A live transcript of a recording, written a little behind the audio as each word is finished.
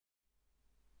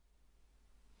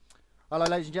Hello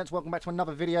ladies and gents, welcome back to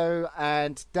another video,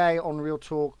 and today on Real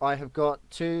Talk I have got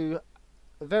two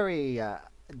very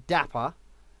dapper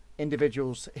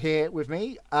individuals here with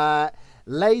me.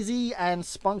 Laizy and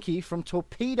Spunkki from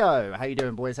Torpedo. How you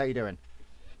doing, boys? How you doing?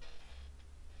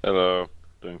 Hello,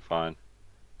 doing fine.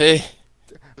 Hey.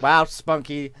 Wow,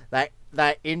 Spunkki,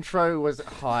 that intro was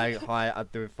hi, I'm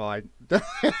doing fine.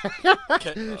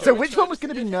 So which one was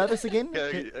going to be nervous again?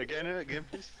 Again,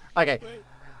 please. Okay.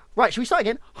 Right, should we start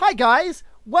again? Hi guys,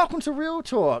 welcome to Real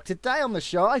Talk. Today on the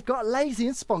show I've got Laizy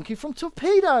and Spunkki from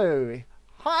Torpedo.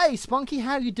 Hi Spunkki,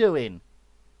 how you doing?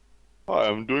 Hi,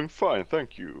 I'm doing fine,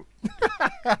 thank you.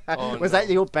 Was that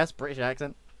your best British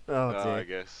accent? Oh dear. I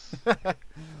guess.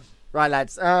 Right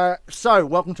lads, so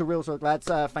welcome to Real Talk lads.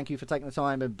 Thank you for taking the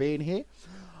time and being here.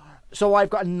 So I've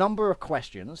got a number of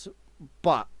questions,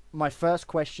 but my first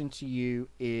question to you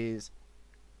is,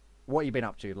 what have you been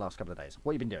up to the last couple of days?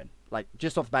 What have you been doing? Like,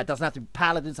 just off the bat, doesn't have to be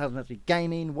Paladins, doesn't have to be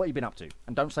gaming. What have you been up to?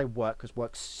 And don't say work, because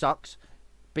work sucks.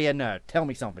 Be a nerd. Tell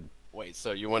me something. Wait,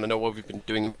 so you want to know what we've been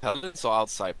doing in Paladins or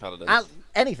outside Paladins?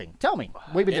 Anything. Tell me.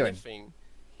 What have you been doing?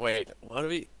 Wait, what are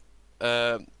we...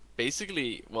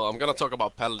 basically, well, I'm gonna talk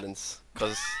about Paladins,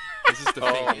 because this is the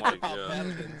thing. It's about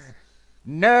Paladins.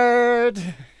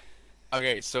 Nerd!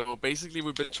 Okay, so basically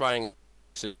we've been trying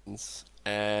since,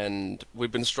 and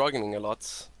we've been struggling a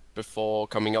lot before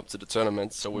coming up to the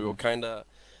tournament, so we were kind of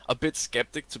a bit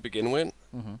skeptic to begin with,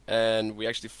 and we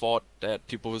actually thought that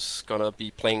people was gonna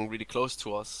be playing really close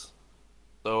to us,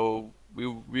 so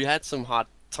we had some hard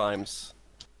times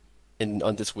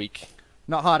on this week.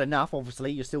 Not hard enough,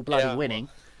 obviously. You're still bloody winning.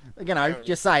 Well, you know,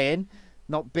 just saying.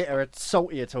 Not bitter or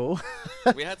salty at all.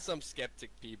 We had some skeptic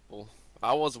people.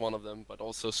 I was one of them, but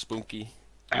also Spunkki.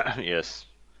 Yes.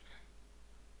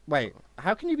 Wait,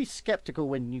 how can you be skeptical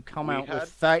when you come out with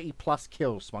 30 plus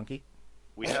kills, Spunkki?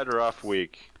 We had a rough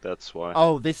week, that's why.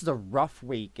 Oh, this is a rough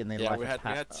week in the life we of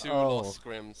had two lost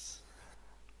scrims.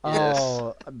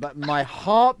 Oh, but my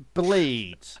heart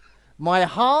bleeds. My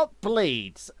heart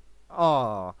bleeds.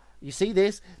 Oh, you see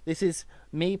this? This is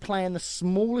me playing the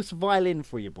smallest violin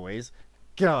for you boys.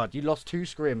 God, you lost 2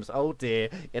 scrims. Oh dear,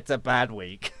 it's a bad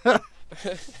week.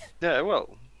 Yeah,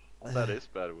 well, that is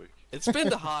bad week. It's been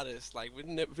the hardest. Like we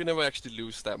never actually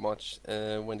lose that much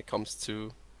when it comes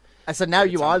to. And so now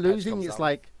you are losing. It's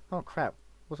like, oh crap!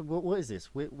 What is this?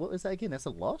 What is that again? That's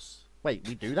a loss. Wait,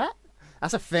 we do that?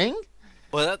 That's a thing?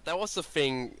 Well, that was a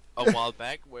thing a while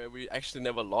back where we actually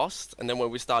never lost, and then when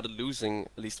we started losing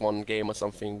at least one game or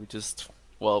something, we just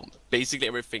basically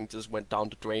everything just went down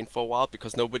the drain for a while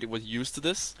because nobody was used to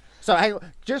this. So hang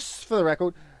on, just for the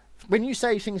record, when you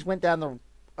say things went down the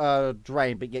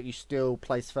drain, but yet you still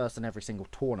place first in every single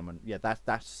tournament. Yeah,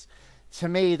 that's to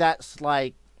me that's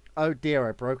like, oh dear,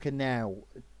 I broken now.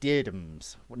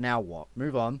 Deardoms. Now what?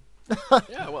 Move on.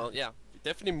 Yeah, well, yeah, we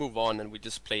definitely move on and we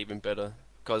just play even better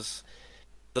because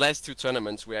the last 2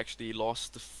 tournaments we actually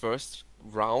lost the first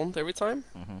round every time,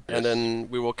 and then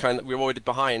we were already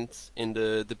behind in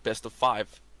the best of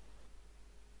 5,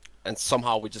 and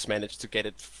somehow we just managed to get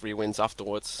it 3 wins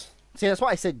afterwards. See, that's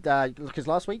what I said, because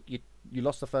last week you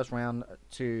lost the first round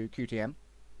to QTM,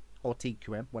 or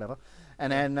TQM, whatever,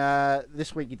 and then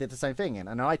this week you did the same thing,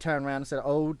 and I turned around and said,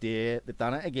 oh dear, they've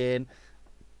done it again,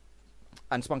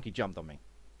 and Spunkki jumped on me.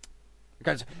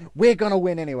 Because we're going to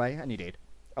win anyway, and you did,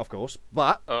 of course,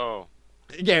 but... Oh.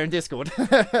 Yeah, in Discord.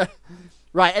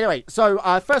 Right, anyway, so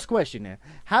first question here.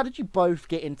 How did you both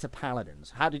get into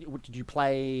Paladins? Did you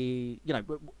play, you know,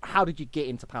 how did you get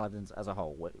into Paladins as a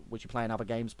whole? Was you playing other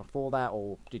games before that,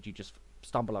 or did you just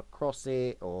stumble across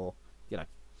it, or, you know?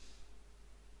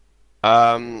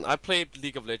 I played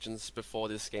League of Legends before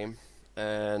this game,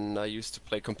 and I used to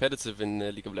play competitive in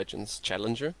League of Legends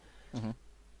Challenger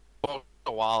for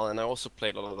a while, and I also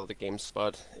played a lot of other games,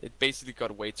 but it basically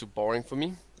got way too boring for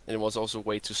me, and it was also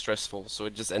way too stressful, so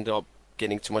it just ended up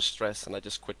getting too much stress, and I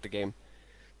just quit the game.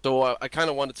 So I kind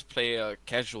of wanted to play a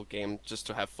casual game just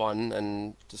to have fun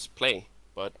and just play,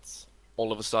 but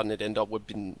all of a sudden it ended up with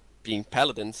being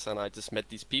Paladins, and I just met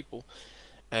these people,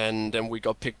 and then we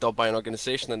got picked up by an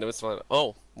organization, and it was like,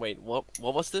 oh wait, what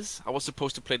was this? I was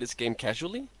supposed to play this game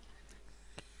casually?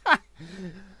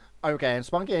 Okay, and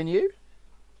Spunkki, and you?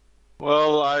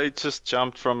 Well, I just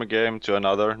jumped from a game to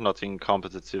another, nothing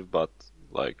competitive, but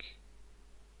like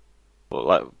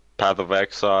Path of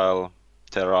Exile,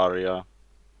 Terraria,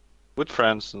 with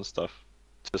friends and stuff.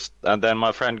 And then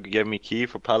my friend gave me key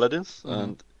for Paladins,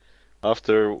 and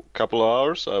after a couple of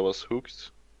hours, I was hooked.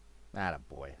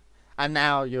 Attaboy. And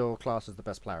now your class is the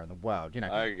best player in the world, you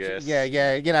know. I guess.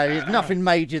 Yeah, you know, nothing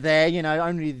major there, you know,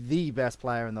 only the best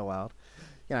player in the world.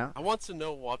 you know. I want to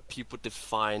know what people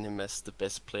define him as the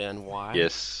best player and why.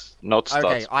 Yes, not stats.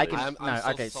 Okay, I please. can. I'm No, so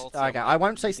okay, salty okay. on I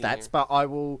won't say losing stats, here. but I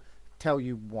will tell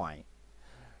you why.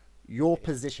 Your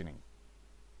positioning.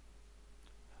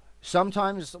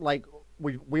 Sometimes, like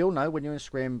we all know, when you're in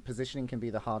scrim, positioning can be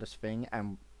the hardest thing.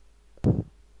 And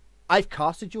I've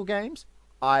casted your games.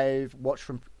 I've watched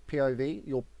from POV,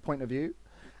 your point of view,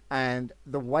 and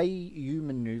the way you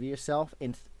maneuver yourself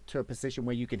into a position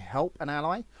where you can help an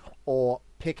ally or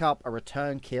pick up a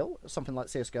return kill, something like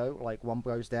CSGO, like one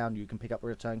goes down, you can pick up a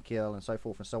return kill and so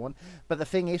forth and so on. But the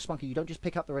thing is, Spunkki, you don't just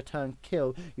pick up the return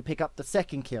kill, you pick up the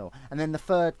second kill and then the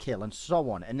third kill and so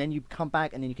on. And then you come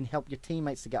back and then you can help your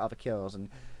teammates to get other kills and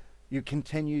you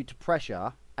continue to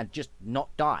pressure and just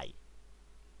not die.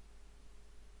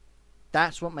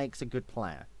 That's what makes a good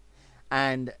player.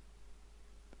 And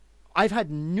I've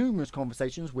had numerous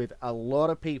conversations with a lot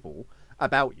of people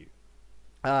about you.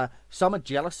 Some are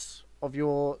jealous of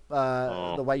your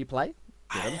the way you play.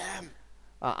 I am.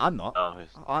 I'm not. No,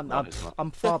 he's not.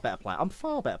 I'm far better player. I'm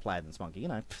far better player than Spunkki. You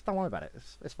know, don't worry about it.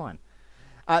 It's fine.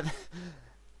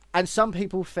 And some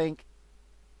people think,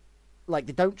 like,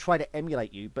 they don't try to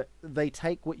emulate you, but they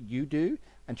take what you do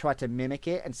and try to mimic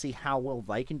it and see how well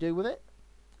they can do with it.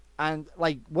 And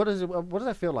like, what does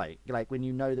it feel like? Like when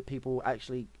you know that people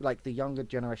actually, like the younger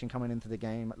generation coming into the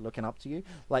game, looking up to you.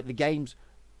 Like the game's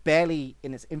barely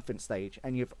in its infant stage,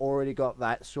 and you've already got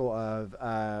that sort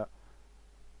of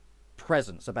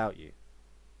presence about you.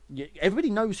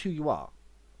 Everybody knows who you are.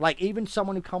 Like even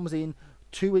someone who comes in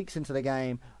 2 weeks into the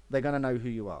game, they're gonna know who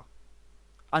you are.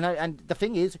 I know, and the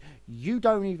thing is, you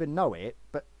don't even know it,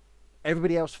 but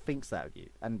everybody else thinks that of you.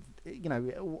 And you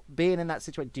know, being in that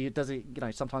situation, does he, you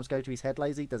know, sometimes go to his head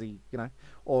lazy? Does he, you know,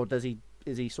 or is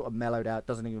he sort of mellowed out?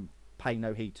 Doesn't even pay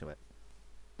no heed to it?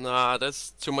 Nah,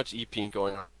 there's too much EP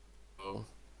going on. So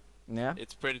Yeah.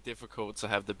 it's pretty difficult to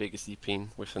have the biggest EP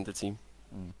within the team.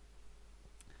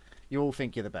 You all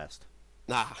think you're the best.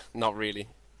 Nah, not really.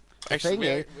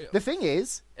 The thing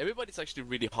is, everybody's actually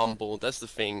really humble. That's the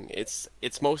thing.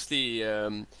 It's mostly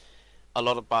a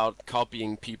lot about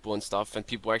copying people and stuff, and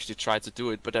people actually try to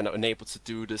do it, but they're not unable to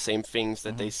do the same things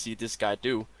that they see this guy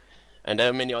do. And there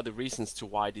are many other reasons to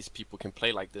why these people can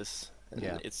play like this. And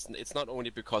Yeah. it's not only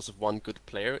because of one good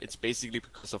player. It's basically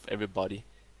because of everybody.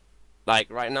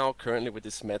 Like right now, currently with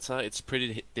this meta, it's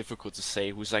pretty difficult to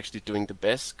say who's actually doing the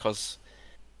best, because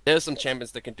there's some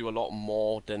champions that can do a lot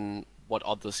more than what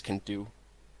others can do.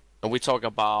 And we talk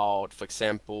about, for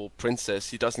example, Princess.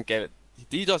 He doesn't get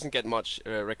much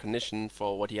recognition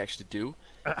for what he actually do.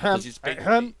 Because he's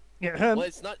basically, well,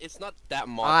 it's not that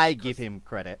much. I give him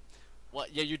credit. Well,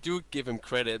 yeah, you do give him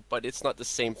credit, but it's not the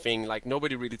same thing. Like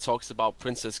nobody really talks about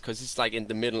Princess because he's like in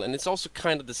the middle, and it's also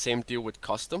kind of the same deal with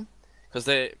Custom, because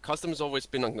the Custom has always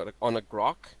been on a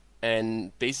Grok,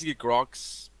 and basically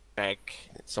Grok's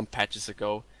back some patches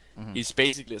ago. He's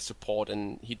basically a support,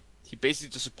 and he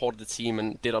basically just supported the team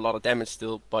and did a lot of damage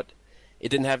still, but it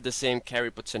didn't have the same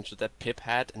carry potential that Pip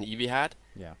had and Eevee had.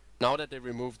 Yeah. Now that they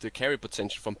removed the carry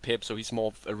potential from Pip, so he's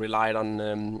more relied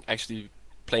on actually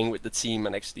playing with the team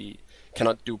and actually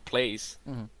cannot do plays.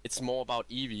 It's more about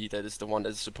Eevee that is the one that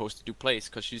is supposed to do plays,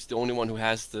 because she's the only one who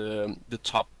has the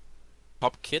top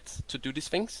kit to do these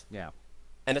things. Yeah.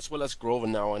 And as well as Grover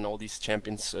now and all these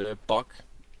champions, Buck.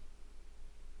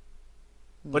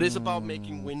 But it's about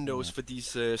making windows for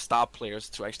these star players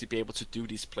to actually be able to do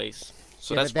these plays.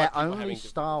 So Yeah, that's but why they're people are only having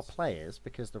star difficulties. players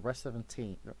because the rest of the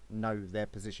team know their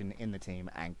position in the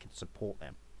team and can support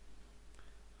them.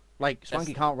 Like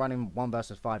Spunkki can't run in 1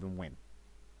 versus 5 and win.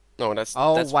 No, that's.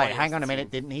 Oh that's why wait, he hang has on a the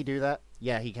minute. team. Didn't he do that?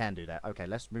 Yeah, he can do that. Okay,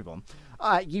 let's move on.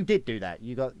 You did do that.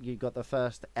 You got the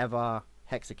first ever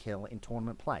hexa kill in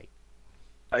tournament play.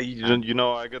 You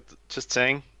know, I got just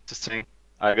saying.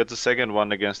 I got the second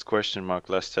one against Question Mark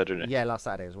last Saturday. Yeah, last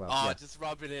Saturday as well. Oh, yeah. just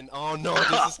rub it in. Oh no,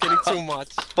 this is getting too much.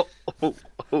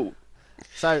 Oh.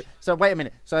 So wait a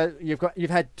minute. So you've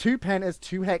had 2 pentas,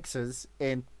 2 hexas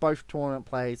in both tournament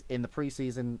plays in the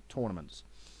preseason tournaments.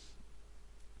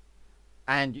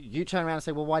 And you turn around and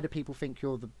say, well, why do people think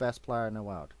you're the best player in the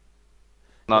world?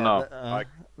 No.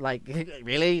 Like,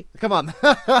 really? Come on.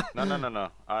 No.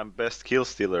 I'm best kill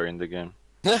stealer in the game.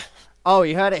 Oh,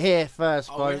 you heard it here first,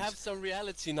 Oh, folks. we have some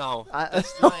reality now.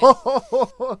 That's That's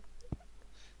nice.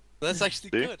 That's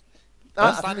actually See? good.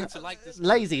 I'm starting to like this.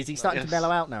 Lazy, is he starting to Yes. mellow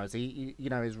out now? Is he, you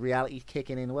know, is reality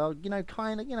kicking in? Well, you know,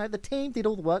 kind of, you know, the team did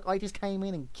all the work. I just came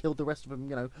in and killed the rest of them,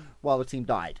 you know, while the team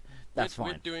died. That's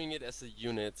we're fine. doing it as a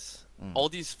unit. All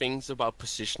these things about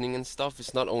positioning and stuff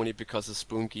is not only because of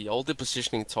Spunkki. All the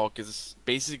positioning talk is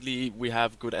basically we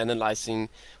have good analyzing.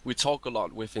 We talk a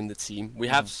lot within the team. We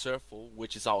have Surfle,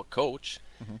 which is our coach,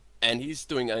 and he's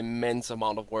doing an immense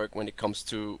amount of work when it comes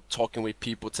to talking with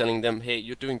people, telling them, hey,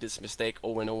 you're doing this mistake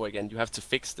over and over again. You have to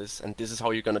fix this, and this is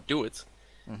how you're gonna do it.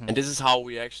 And this is how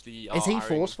we actually are Is he hiring.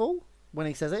 forceful when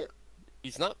he says it?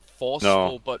 He's not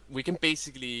forceful, but we can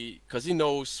basically, because he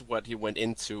knows what he went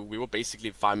into. We were basically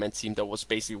a five-man team that was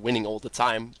basically winning all the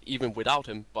time, even without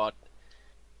him. But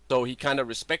so he kind of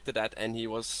respected that, and he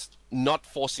was not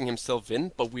forcing himself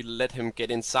in, but we let him get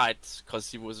inside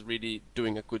because he was really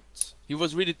doing a good. He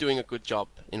was really doing a good job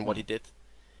in what he did.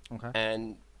 Okay.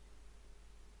 And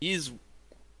he's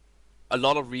a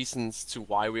lot of reasons to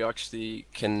why we actually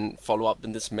can follow up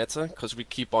in this meta, because we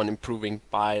keep on improving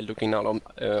by looking out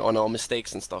on our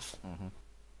mistakes and stuff.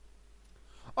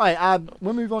 All right,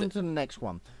 we'll move on to the next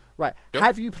one. Right, Yep.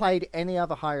 have you played any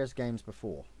other Hi-Res games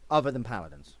before, other than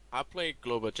Paladins? I played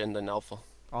Global Agenda and Alpha.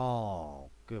 Oh,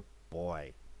 good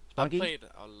boy. I Spunkki, played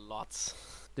a lot.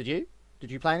 did you?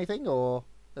 Did you play anything, or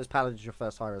is Paladins your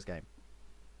first Hi-Res game?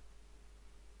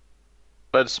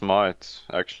 Played Smite,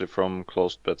 actually, from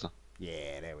closed beta.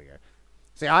 Yeah, there we go.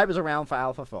 See, I was around for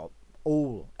Alpha for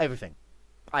everything.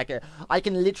 I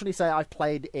can literally say I've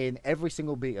played in every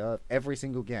single beta, every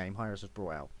single game Hi-Res has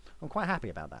brought out. I'm quite happy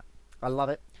about that. I love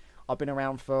it. I've been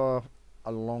around for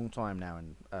a long time now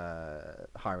in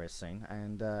Hi-Res scene,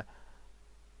 and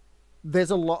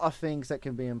there's a lot of things that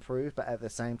can be improved, but at the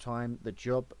same time, the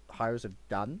job Hi-Res have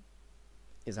done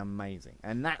is amazing.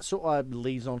 And that sort of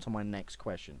leads on to my next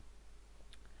question.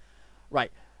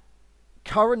 Right.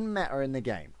 Current meta in the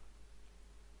game.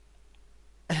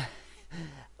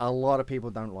 A lot of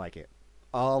people don't like it.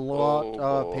 A lot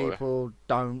of people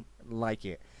don't like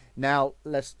it. Now,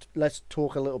 let's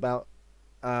talk a little about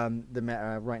the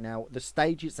meta right now. The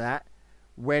stage it's at.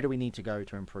 Where do we need to go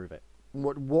to improve it?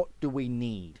 What do we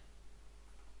need?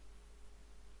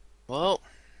 Well,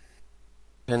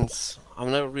 depends.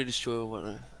 I'm not really sure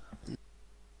what.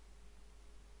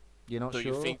 You're not So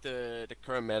sure? you think the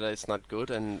current meta is not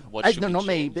good, and what No, should be not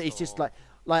me. changed, But it's just or-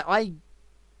 like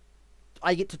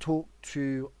I get to talk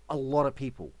to a lot of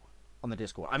people on the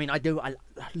Discord. I mean, I do. I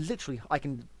literally, I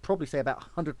can probably say about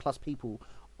 100+ people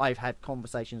I've had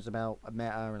conversations about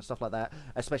meta and stuff like that,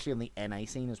 especially on the NA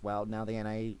scene as well. Now the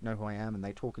NA know who I am and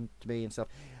they talking to me and stuff.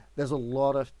 There's a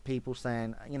lot of people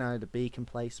saying, you know, the beacon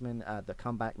placement, the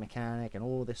comeback mechanic, and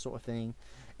all this sort of thing.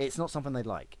 It's not something they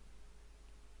like.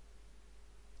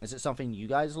 Is it something you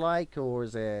guys like, or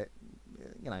is it,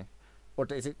 you know, or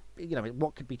is it, you know,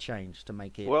 what could be changed to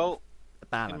make it Well,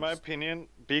 balanced? in my opinion,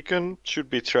 Beacon should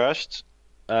be trashed,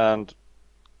 and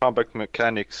comeback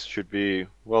mechanics should be,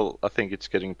 well, I think it's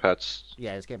getting patched.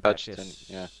 Yeah, it's getting patched patched. and-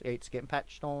 yeah. It's getting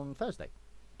patched on Thursday.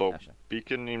 So Actually.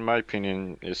 Beacon, in my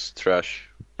opinion, is trash.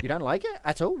 You don't like it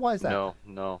at all? Why is that?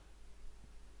 No.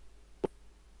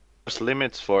 There's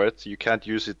limits for it. You can't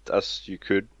use it as you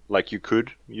could. Like, you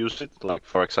could use it, like,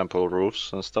 for example,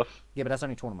 roofs and stuff. Yeah, but that's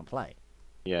only tournament play.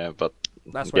 Yeah, but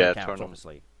That's where yeah, it counts, tournament.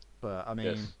 obviously. But I mean,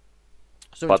 Yes.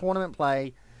 so in But- tournament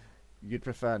play, you'd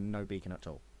prefer no beacon at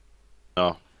all.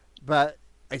 No. But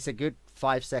it's a good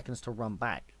 5 seconds to run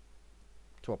back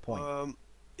to a point.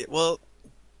 Well,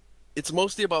 it's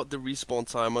mostly about the respawn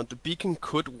timer. The beacon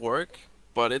could work,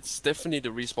 but it's definitely the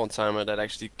respawn timer that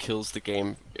actually kills the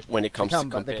game when it comes to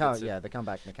competitive. the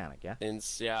comeback mechanic, yeah. And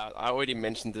yeah, I already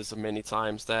mentioned this many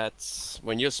times that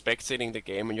when you're spectating the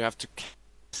game and you have to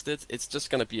cast it, it's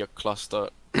just gonna be a cluster.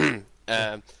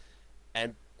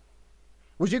 And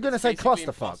Was you going to say basically clusterfuck?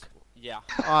 impossible. Yeah.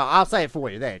 I'll say it for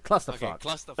you there. Clusterfuck. Okay,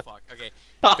 clusterfuck. Okay,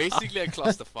 basically a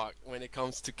clusterfuck when it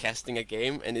comes to casting a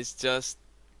game, and it's just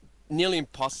nearly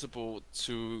impossible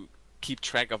to keep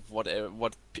track of what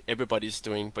everybody's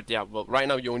doing. But yeah, well, right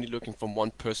now you're only looking from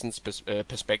one person's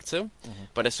perspective.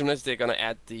 But as soon as they're gonna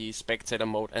add the spectator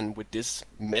mode, and with this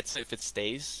meta, if it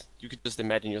stays, you could just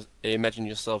imagine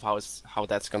yourself how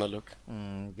that's gonna look.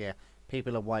 Yeah,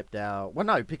 people are wiped out. Well,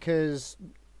 no, because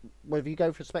if you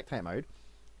go for spectate mode,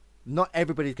 not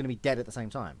everybody's going to be dead at the same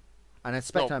time. And in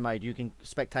spectate mode, you can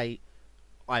spectate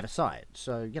either side.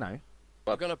 So, you know.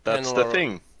 But You're gonna that's panel the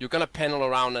thing. You're gonna panel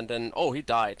around, and then he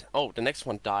died. Oh, the next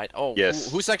one died. Oh,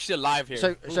 Yes. who's actually alive here?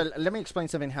 So let me explain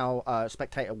something how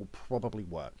spectator will probably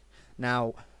work.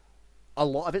 Now, a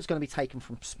lot of it's going to be taken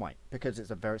from Smite because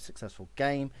it's a very successful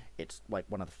game. It's like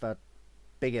one of the third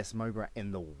biggest MOBA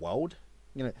in the world.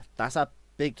 You know, that's a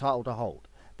big title to hold.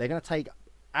 They're going to take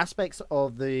aspects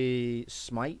of the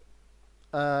Smite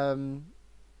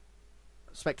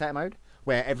spectator mode,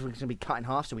 where everything's going to be cut in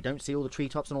half so we don't see all the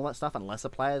treetops and all that stuff unless a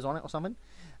player's on it or something.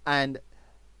 And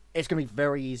it's going to be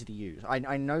very easy to use.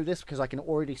 I know this because I can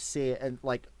already see it. And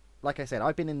like I said,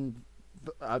 I've been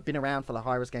around for the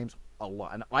high-risk games a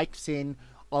lot. And I've seen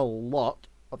a lot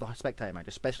of the spectator mode,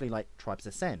 especially like Tribes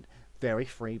Ascend. Very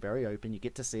free, very open. You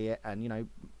get to see it and, you know,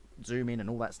 zoom in and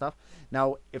all that stuff.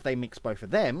 Now, if they mix both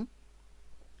of them,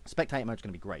 spectator mode is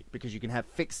going to be great because you can have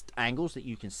fixed angles that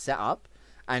you can set up,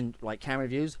 and like camera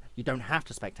views, you don't have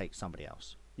to spectate somebody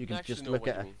else. You can just look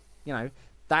at, you know,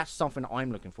 that's something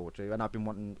I'm looking forward to, and I've been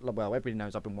wanting. Well, everybody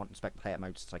knows I've been wanting spectator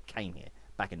mode since I came here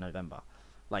back in November.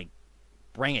 Like,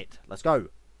 bring it, let's go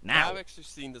now. I've actually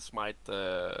seen the Smite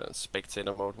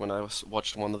spectator mode when I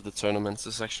watched one of the tournaments.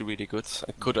 It's actually really good.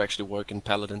 It could actually work in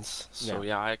Paladins. So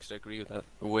yeah, I actually agree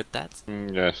with that.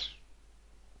 Yes.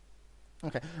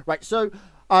 Okay, right. So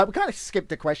we kind of skipped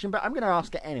the question, but I'm going to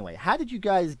ask it anyway. How did you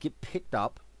guys get picked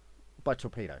up by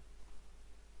Torpedo?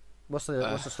 What's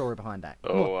the story behind that?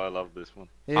 Oh, I love this one.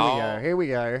 Here we go. Here we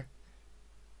go.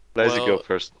 Laizy, go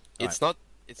first. It's not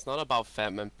about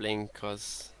Fatman Bling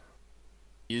because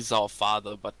he's our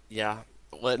father, but yeah,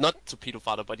 well, not Torpedo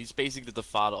father, but he's basically the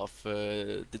father of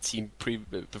the team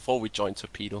before we joined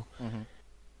Torpedo. Mm-hmm.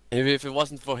 If it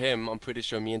wasn't for him, I'm pretty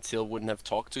sure me and Till wouldn't have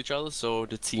talked to each other, so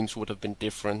the teams would have been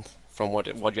different from what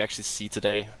you actually see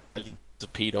today,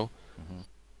 Torpedo. Mm-hmm.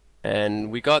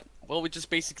 And we just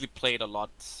basically played a lot,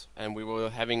 and we were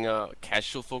having a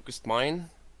casual focused mind,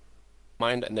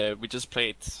 and we just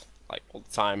played like all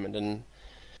the time, and then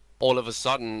all of a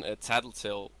sudden,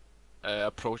 Tattletale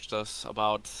approached us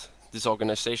about this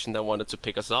organization that wanted to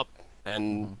pick us up.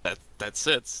 And that's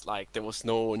it. Like, there was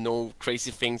no crazy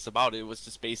things about it. It was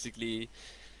just basically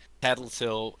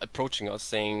Tattletale approaching us,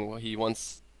 saying he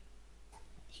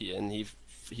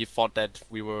thought that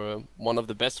we were one of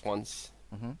the best ones,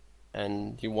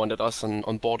 and he wanted us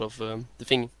on board of the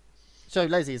thing. So,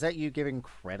 Laizy, is that you giving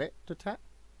credit to Tat?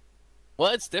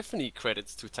 Well, it's definitely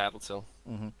credits to Tattletale.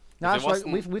 No, so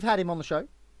we've had him on the show,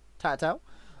 Tattletale.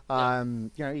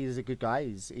 You know, he's a good guy.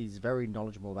 He's very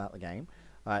knowledgeable about the game.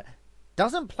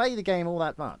 Doesn't play the game all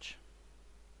that much,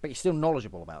 but he's still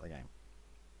knowledgeable about the game.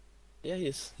 Yeah, he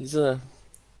is. He's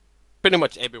pretty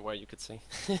much everywhere, you could say.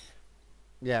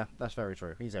 Yeah, that's very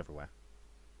true. He's everywhere.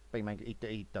 But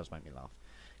he does make me laugh.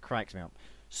 Cracks me up.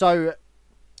 So,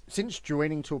 since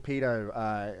joining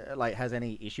Torpedo, like, has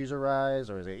any issues arise,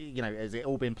 or is it, you know, has it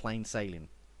all been plain sailing?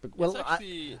 Well,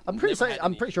 I'm pretty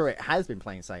sure it has been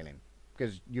plain sailing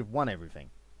because you've won everything.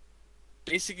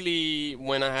 Basically,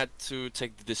 when I had to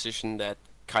take the decision that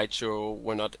Kaicho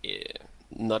were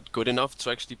not good enough to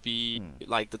actually be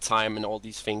like the time and all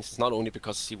these things, it's not only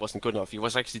because he wasn't good enough, he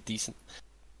was actually decent.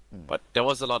 But there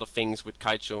was a lot of things with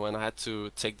Kaicho, and I had to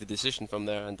take the decision from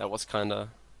there, and that was kind of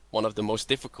one of the most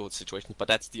difficult situations. But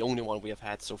that's the only one we have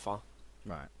had so far.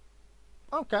 Right.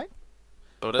 Okay.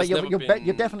 So but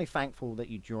you're definitely thankful that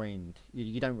you joined.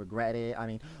 You don't regret it. I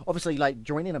mean, obviously, like,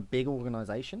 joining a big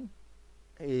organization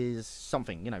is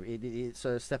something, you know, it's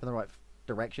a step in the right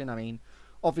direction. I mean,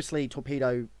 obviously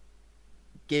Torpedo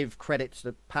give credit to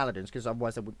the Paladins because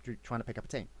otherwise they would be trying to pick up a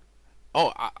team.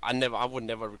 Oh, I would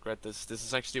never regret this. This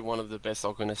is actually one of the best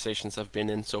organizations I've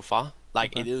been in so far.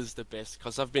 Like, it is the best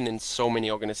because I've been in so many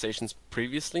organizations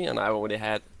previously, and I've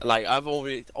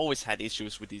always had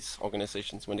issues with these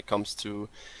organizations when it comes to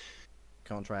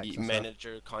contracts,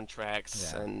 manager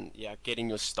contracts, and getting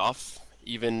your stuff.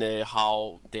 Even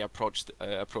how they approach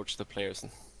the players.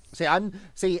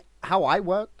 See how I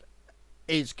work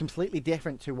is completely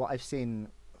different to what I've seen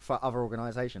for other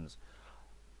organizations.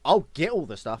 I'll get all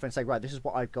the stuff and say, right, this is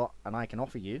what I've got and I can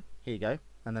offer you. Here you go.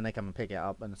 And then they come and pick it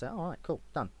up and say, all right, cool,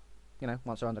 done. You know,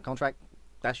 once they're under contract,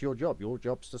 that's your job. Your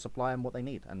job's to supply them what they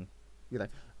need. And, you know,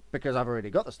 because I've already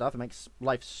got the stuff, it makes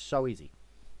life so easy.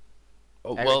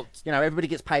 Oh, well, you know, everybody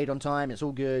gets paid on time. It's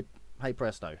all good. Hey,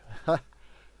 presto.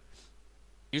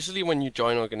 Usually when you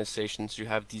join organizations, you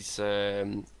have these,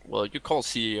 you call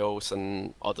CEOs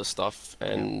and other stuff,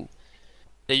 and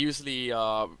they usually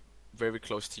are very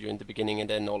close to you in the beginning, and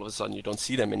then all of a sudden you don't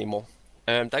see them anymore.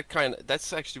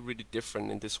 That's actually really different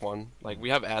in this one. Like, we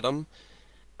have Adam,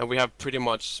 and we have pretty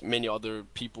much many other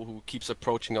people who keeps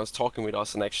approaching us, talking with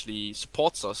us, and actually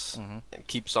supports us, and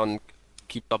keep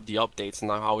up the updates and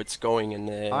how it's going.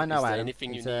 And I know Adam.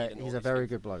 Anything he's a very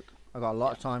good bloke. I got a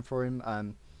lot of time for him.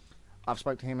 I've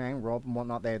spoke to him and Rob and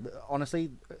whatnot. There,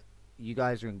 honestly, you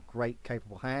guys are in great,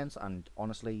 capable hands, and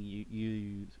honestly,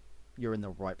 you're in the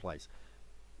right place.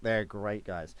 They're great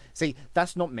guys. See,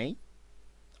 that's not me.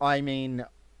 I mean,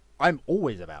 I'm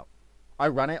always about. I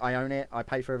run it, I own it, I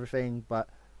pay for everything, but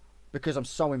because I'm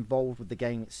so involved with the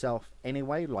game itself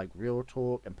anyway, like Real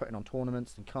Talk and putting on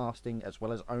tournaments and casting, as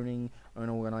well as owning an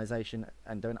organisation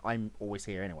and doing, I'm always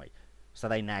here anyway. So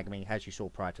they nag me, as you saw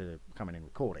prior to coming in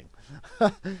recording.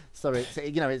 So it's,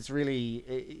 you know, it's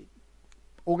really,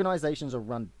 organisations are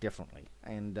run differently,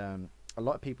 and a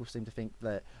lot of people seem to think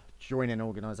that joining an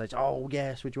organisation, oh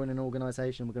yes, we're joining an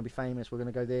organisation, we're going to be famous, we're going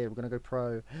to go there, we're going to go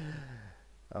pro.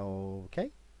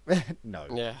 Okay. No.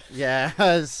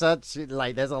 Yeah. Such,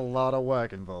 like, there's a lot of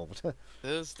work involved.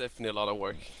 There's definitely a lot of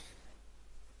work.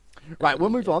 Right, we'll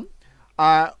move on.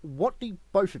 What do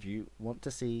both of you want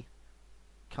to see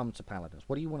come to Paladins?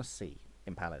 What do you want to see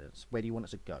in Paladins? Where do you want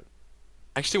it to go?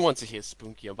 I actually want to hear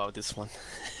Spunkki about this one.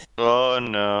 Oh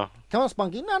no. Come on,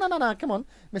 Spunkki. No. Come on,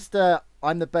 Mister.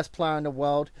 I'm the best player in the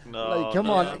world. No. Like, come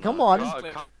on.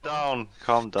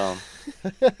 Calm down.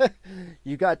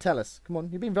 You gotta tell us. Come on.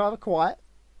 You've been rather quiet.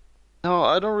 No,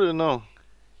 I don't really know.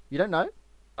 You don't know?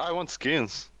 I want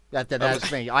skins.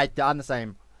 That's me. I'm the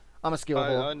same. I'm a skill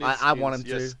whore. I want him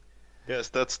yes. to. Yes,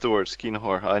 that's the word, skin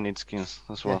whore. I need skins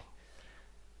as well.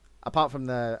 Apart from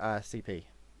the CP.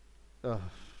 Ugh.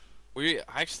 I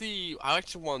actually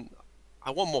want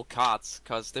more cards,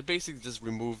 because they basically just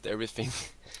removed everything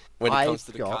when it comes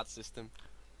to the card system.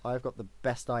 I've got the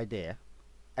best idea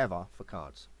ever for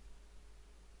cards.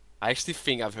 I actually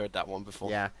think I've heard that one before.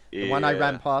 Yeah, the one I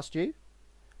ran past you.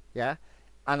 Yeah,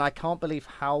 and I can't believe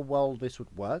how well this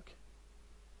would work.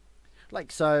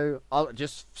 Like, so I'll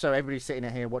just, so everybody's sitting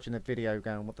here watching the video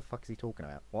going, what the fuck is he talking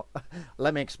about? What?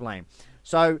 Let me explain.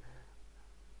 So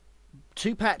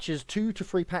 2 to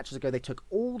 3 patches ago, they took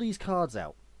all these cards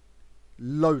out.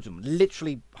 Loads of them.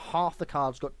 Literally half the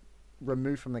cards got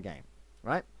removed from the game.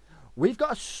 Right? We've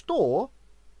got a store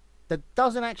that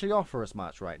doesn't actually offer us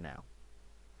much right now.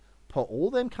 Put all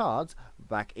them cards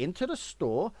back into the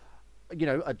store, you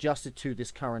know, adjusted to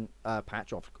this current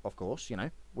patch, of course, you know,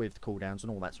 with cooldowns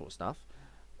and all that sort of stuff.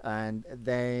 And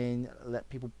then let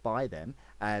people buy them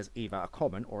as either a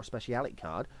common or a speciality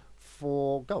card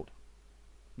for gold.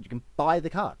 You can buy the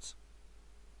cards,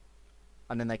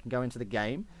 and then they can go into the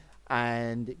game,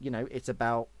 and you know, it's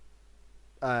about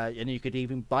and you could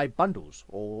even buy bundles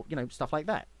or, you know, stuff like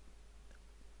that.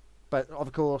 But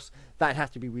of course that has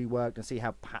to be reworked and see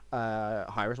how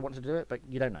Hyris wants to do it, but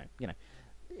you don't know, you know,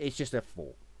 it's just a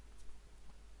thought.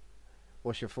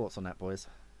 What's your thoughts on that, boys?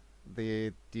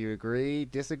 Do you agree,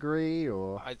 disagree,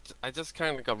 or? I just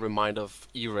kind of got reminded of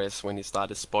Eres when he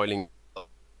started spoiling what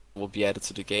will be added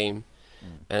to the game.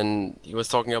 And he was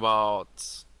talking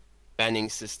about banning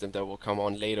system that will come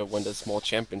on later when there's more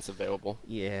champions available.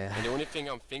 Yeah. And the only thing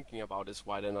I'm thinking about is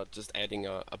why they're not just adding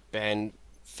a ban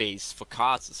phase for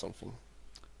cards or something.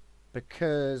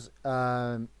 Because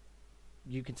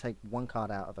you can take one card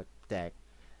out of a deck,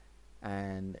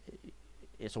 and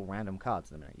it's all random cards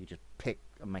in a minute. You just pick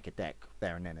and make a deck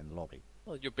there and then in the lobby.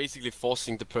 Well, you're basically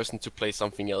forcing the person to play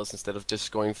something else instead of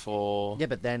just going for... Yeah,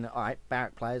 but then, alright,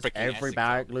 barrack players, every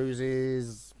barrack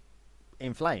loses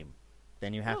Inflame.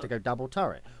 Then you have to go double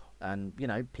turret. And, you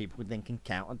know, people then can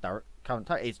counter current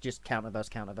turret. It's just counter versus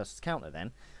counter versus counter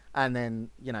then. And then,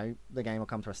 you know, the game will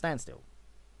come to a standstill.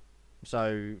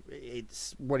 So,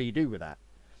 it's... what do you do with that?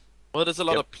 Well, there's a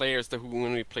lot of players that who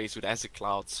only plays with Acid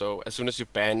Cloud, so as soon as you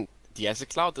ban the Acid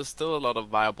Cloud, there's still a lot of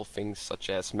viable things such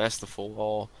as Masterful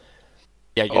or...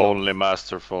 Yeah, only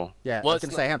Masterful. Yeah, well, I was going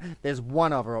to say, there's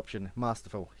one other option,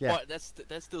 Masterful. Yeah. Well, that's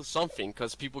still something,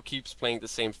 because people keeps playing the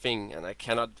same thing, and I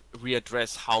cannot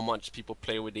readdress how much people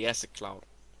play with the Acid Cloud.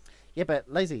 Yeah,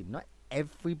 but Laizy, not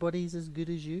everybody's as good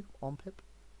as you on Pip.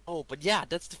 Oh, but yeah,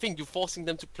 that's the thing. You're forcing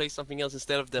them to play something else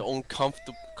instead of their own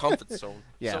comfort zone.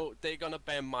 Yeah. So they're gonna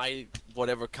ban my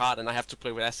whatever card, and I have to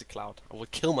play with Acid Cloud. I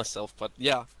would kill myself, but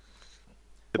yeah.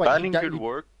 The banning could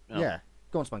work. Yeah.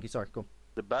 Go on, Spunkki. Sorry, go on.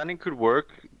 The banning could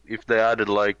work if they added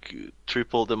like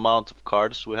triple the amount of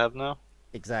cards we have now.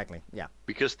 Exactly. Yeah.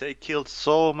 Because they killed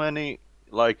so many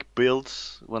like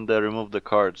builds when they removed the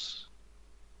cards.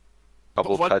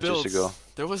 Couple of patches ago.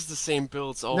 There was the same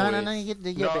builds always. No.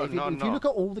 If you look at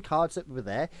all the cards that were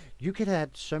there, you could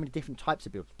have so many different types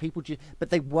of builds. But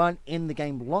they weren't in the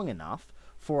game long enough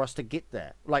for us to get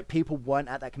there. Like, people weren't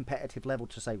at that competitive level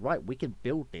to say, right, we can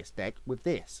build this deck with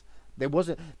this. There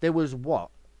was what?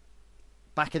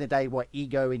 Back in the day, what,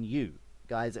 Ego and you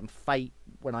guys, and Fate,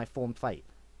 when I formed Fate.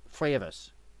 3 of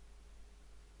us.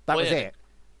 That was it.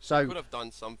 So could have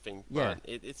done something, but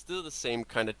it's still the same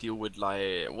kind of deal with,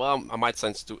 like, well, I might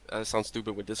sound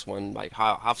stupid with this one, like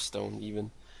Hearthstone even.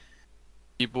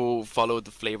 People follow the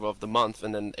flavor of the month,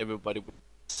 and then everybody with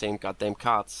the same goddamn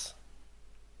cards.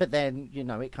 But then, you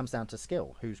know, it comes down to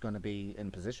skill. Who's going to be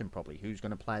in position properly? Who's going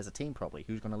to play as a team properly?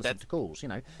 Who's going to listen to calls, you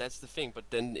know? That's the thing, but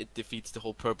then it defeats the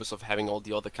whole purpose of having all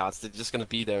the other cards. They're just going to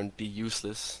be there and be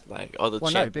useless, like other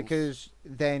champions. Well, no, because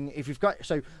then if you've got...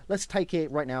 So, let's take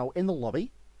it right now. In the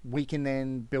lobby, we can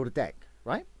then build a deck,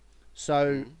 right?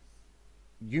 So,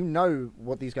 you know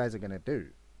what these guys are going to do.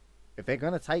 If they're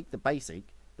going to take the basic,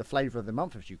 the flavor of the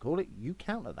month, as you call it, you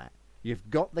counter that.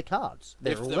 You've got the cards.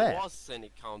 They're all there. If there was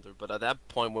any counter, but at that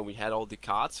point when we had all the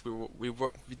cards, we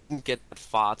didn't get that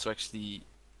far to actually.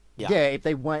 Yeah, if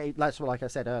they weren't, that's what, like I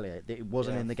said earlier, it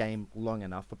wasn't in the game long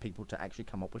enough for people to actually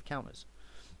come up with counters.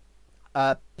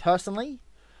 Personally,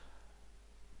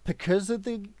 because of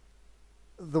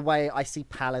the way I see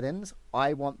Paladins,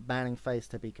 I want banning phase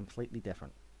to be completely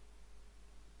different.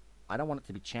 I don't want it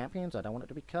to be champions. I don't want it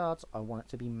to be cards. I want it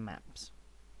to be maps.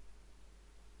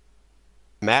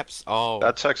 Maps? Oh.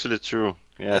 That's actually true.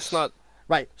 Yes. That's not...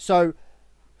 Right, so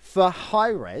for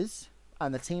high-res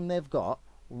and the team they've got,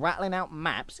 rattling out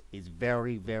maps is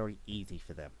very, very easy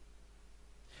for them.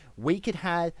 We could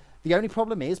have... The only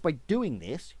problem is, by doing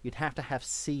this, you'd have to have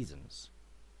seasons.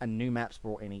 And new maps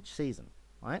brought in each season,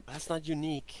 right? That's not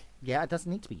unique. Yeah, it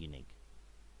doesn't need to be unique.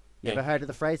 You ever heard of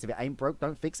the phrase, if it ain't broke,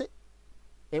 don't fix it?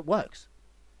 It works.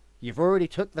 You've already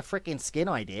took the freaking skin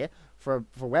idea for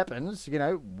weapons, you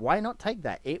know, why not take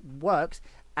that? It works,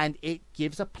 and it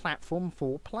gives a platform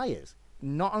for players.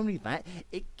 Not only that,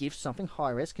 it gives something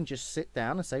high-res can just sit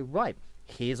down and say, right,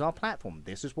 here's our platform.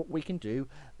 This is what we can do.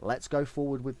 Let's go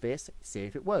forward with this, see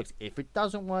if it works. If it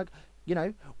doesn't work, you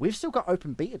know, we've still got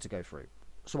open beta to go through.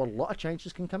 So a lot of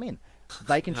changes can come in.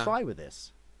 They can try with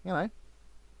this, you know.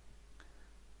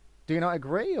 Do you not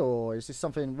agree, or is this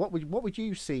something... What would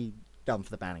you see done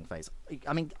for the banning phase?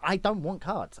 I mean, I don't want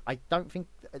cards. I don't think,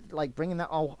 like, bringing that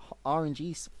old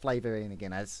RNG flavor in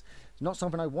again as not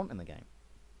something I want in the game.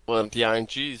 Well, the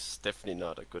RNG is definitely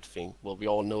not a good thing. Well, we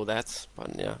all know that,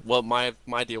 but yeah. Well, my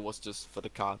idea was just for the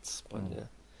cards, but yeah.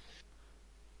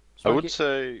 I would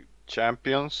say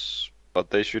champions, but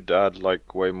they should add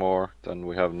like way more than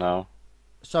we have now.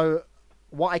 So,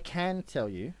 what I can tell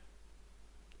you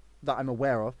that I'm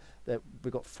aware of, that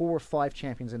we've got 4 or 5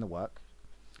 champions in the work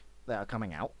that are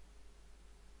coming out.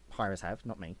 Hi-Res have,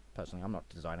 not me personally. I'm not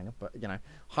designing them, but you know,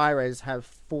 Hi-Res have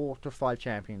 4 to 5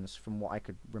 champions from what I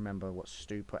could remember. What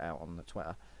Stu put out on the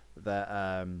Twitter that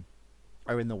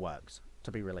are in the works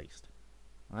to be released.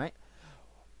 All right,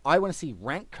 I want to see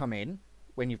rank come in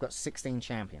when you've got 16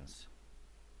 champions.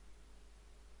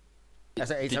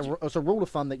 It's a rule of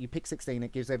thumb that you pick 16.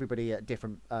 It gives everybody a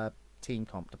different team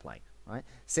comp to play. Right,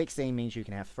 16 means you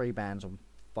can have 3 bans or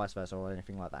vice versa or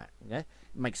anything like that. Yeah, it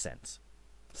makes sense.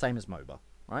 Same as MOBA.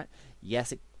 Right?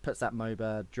 Yes, it puts that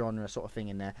MOBA genre sort of thing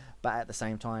in there, but at the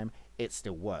same time, it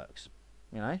still works.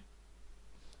 You know?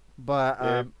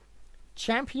 But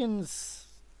champions,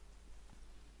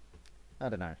 I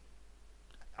don't know.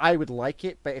 I would like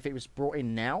it, but if it was brought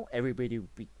in now, everybody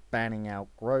would be banning out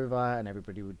Grover and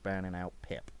everybody would banning out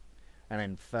Pip. And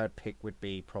then third pick would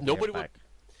be probably nobody would.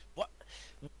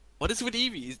 What is with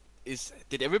Eevee?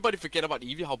 Did everybody forget about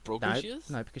Eevee? How broken she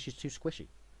is? No, because she's too squishy.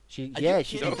 She's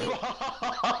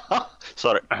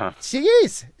Sorry. She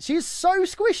is. She is so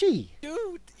squishy.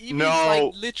 Dude, Eevee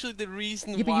is like literally the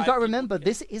reason why. Yeah, but you got to remember,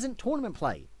 this isn't tournament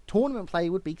play. Tournament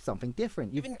play would be something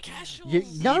different. Even casual.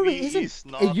 No, it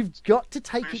isn't. You've got to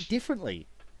take it differently.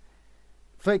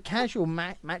 For casual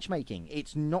matchmaking,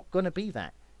 it's not going to be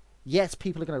that. Yes,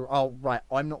 people are going to, oh, right,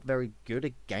 I'm not very good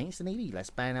against an Eevee.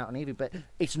 Let's ban out an Eevee. But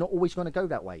it's not always going to go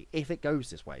that way, if it goes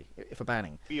this way, for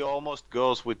banning. He almost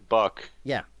goes with Buck.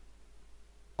 Yeah.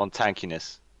 On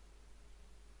tankiness.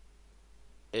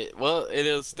 It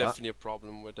is definitely a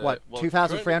problem with... what,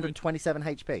 2,327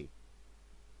 HP?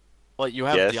 Well, you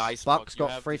have the Ice Block. Buck's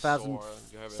got 3,000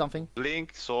 something.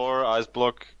 Blink, Soar, Ice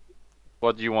Block.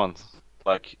 What do you want?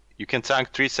 Like, you can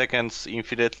tank 3 seconds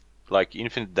infinite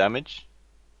damage.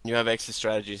 You have exit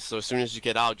strategy, so as soon as you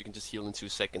get out, you can just heal in 2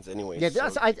 seconds anyway. Yeah,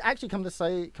 that's, I actually come to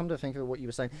think of what you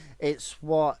were saying. It's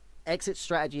what exit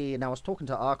strategy, and I was talking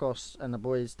to Arcos and the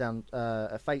boys down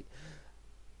at Fate.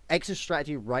 Exit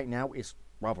strategy right now is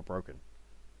rather broken.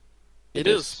 It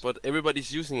is, but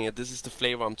everybody's using it. This is the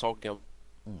flavor I'm talking about.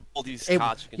 All these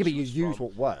cards you can but you use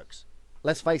what works.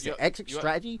 Let's face it, exit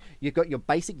strategy, you've got your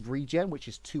basic regen, which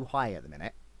is too high at the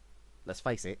minute. Let's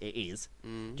face it, it is.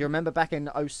 Do you remember back in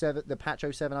 07, the patch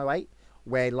 07-08,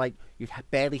 where like you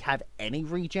barely have any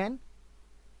regen?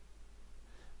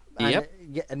 And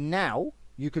now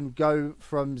you can go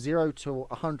from 0 to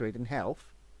 100 in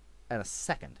health in a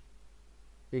second.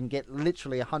 You can get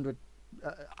literally 100.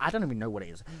 I don't even know what it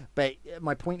is, but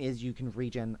my point is you can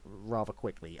regen rather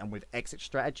quickly, and with exit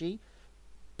strategy,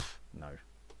 No.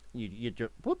 You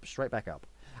just whoop straight back up.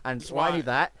 And That's why why-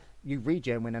 that? You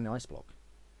regen when an ice block.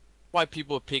 Why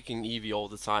people are picking Eevee all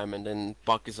the time, and then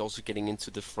Buck is also getting into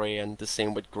the fray, and the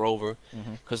same with Grover,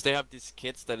 because they have these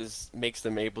kits that makes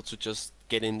them able to just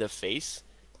get in their face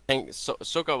and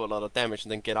soak up a lot of damage,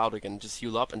 and then get out again, just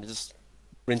heal up, and just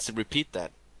rinse and repeat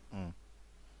that.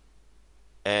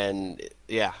 And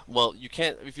yeah, well, you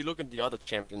can't. If you look at the other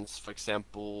champions, for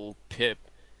example, Pip,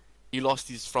 he lost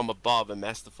these from above and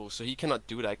Masterful, so he cannot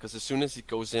do that because as soon as he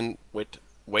goes in with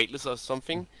weightless or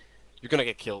something, you're gonna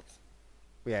get killed.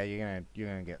 Yeah, you're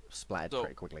gonna get splattered So-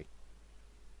 pretty quickly.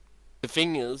 The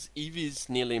thing is, Eevee is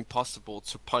nearly impossible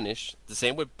to punish. The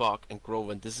same with Buck and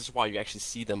Grover, and this is why you actually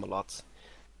see them a lot.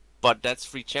 But that's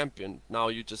free champion. Now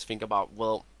you just think about,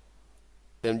 well,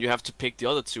 then you have to pick the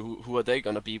other two. Who are they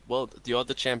gonna be? Well, the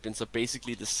other champions are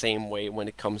basically the same way when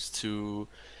it comes to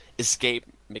escape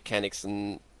mechanics,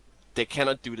 and they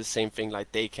cannot do the same thing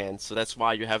like they can. So that's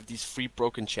why you have these free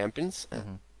broken champions.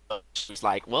 It's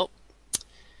like, well,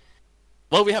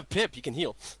 we have Pip. He can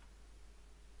heal.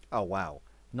 Oh wow,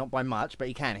 not by much, but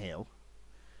he can heal.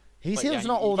 His But heal's yeah,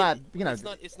 not all that, you know.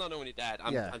 It's not only that.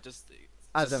 I'm just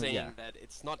As in, saying yeah. that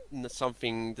it's not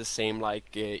something the same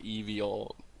like Eevee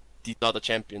or the other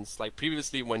champions. Like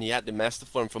previously, when he had the Master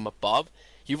Form from above,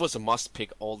 he was a must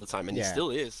pick all the time, and he Yeah.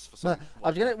 still is. For Well, some, I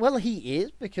was gonna. Well, he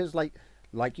is because, like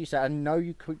you said, I know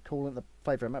you could call it the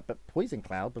flavor map, but Poison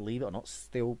Cloud, believe it or not,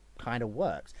 still kind of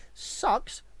works.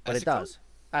 Sucks, but Acid it does.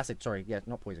 Acid, sorry, yeah,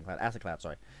 not Poison Cloud, Acid Cloud,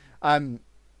 sorry.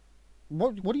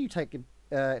 What do you take in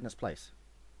its place?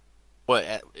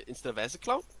 well, instead of Acid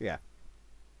Cloud. Yeah.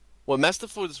 Well, Master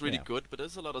Food is really Yeah. good, but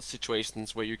there's a lot of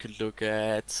situations where you could look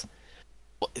at.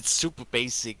 Well, it's super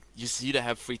basic. You see, to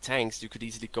have 3 tanks, you could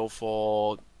easily go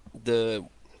for the.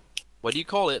 What do you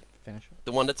call it? Finish.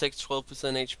 The one that takes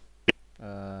 12% HP.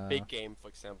 Uh, Big game, for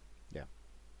example.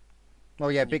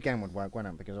 Well, yeah, big game would work,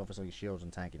 wouldn't it? Because obviously shields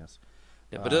and tankiness.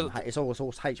 Yeah, but It's all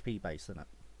HP based, isn't it?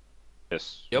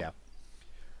 Yes. Yep. Yeah.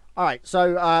 All right,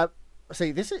 so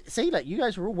see that you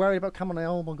guys were all worried about coming on.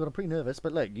 Oh my god, I'm pretty nervous,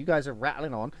 but look, you guys are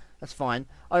rattling on. That's fine.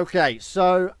 Okay,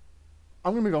 so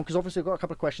I'm gonna move on because obviously I've got a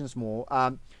couple of questions more.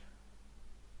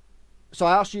 So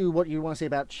I asked you what you want to say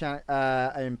about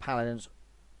in Paladins.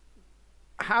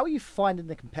 How are you finding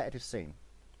the competitive scene?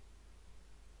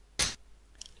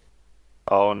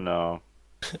 Oh no.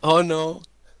 Oh no.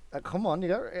 Come on,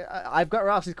 I've got to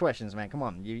ask these questions, man. Come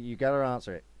on, you got to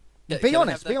answer it. Can Be I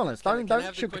honest. have Be that- honest. can I Don't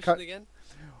have the question sugarcoat. again?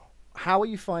 How are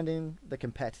you finding the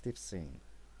competitive scene?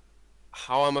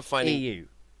 How am I finding? EU.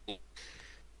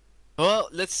 Well,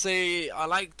 let's say I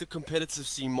like the competitive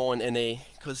scene more in NA,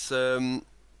 because, well,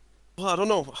 I don't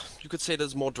know. You could say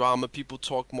there's more drama, people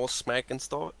talk more smack and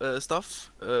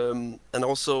stuff. And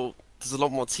also, there's a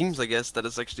lot more teams, I guess, that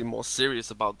is actually more serious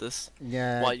about this.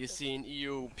 Yeah. While you see in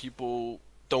EU, people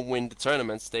don't win the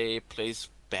tournaments, they place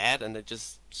bad and they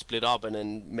just split up and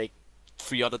then make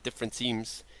 3 other different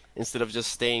teams instead of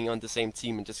just staying on the same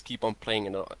team and just keep on playing.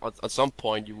 And at some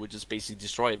point, you would just basically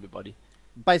destroy everybody.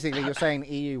 Basically, you're saying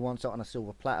EU wants it on a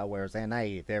silver platter, whereas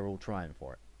NA, they're all trying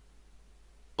for it.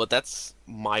 But that's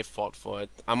my fault for it.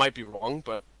 I might be wrong,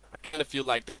 but I kind of feel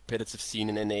like the competitive scene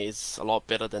in NA is a lot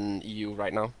better than EU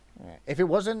right now. Yeah. If it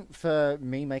wasn't for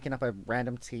me making up a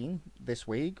random team this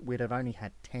week, we'd have only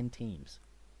had 10 teams.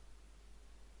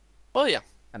 Oh yeah.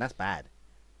 And that's bad.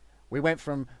 We went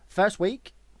from first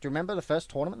week, do you remember the first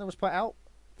tournament that was put out?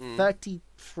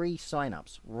 33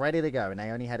 sign-ups, ready to go, and they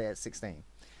only had it at 16.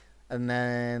 And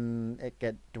then it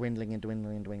get dwindling and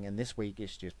dwindling and dwindling, and this week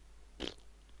it's just...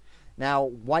 Now,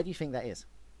 why do you think that is?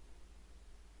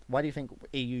 Why do you think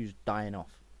EU's dying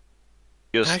off?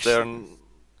 Because Actually- they're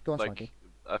Go on, like, Spunkki.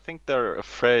 I think they're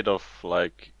afraid of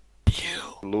like You.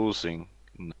 losing.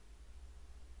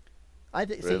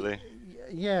 Really?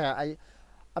 Yeah,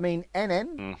 I mean,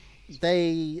 NN,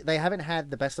 they haven't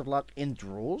had the best of luck in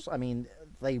draws. I mean,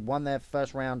 they won their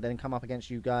first round, then come up against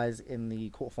you guys in the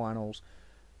quarterfinals,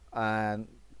 and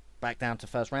back down to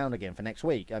first round again for next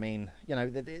week. I mean, you know,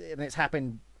 and it's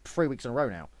happened 3 weeks in a row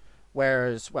now.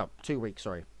 Whereas, well, 2 weeks,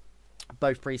 sorry.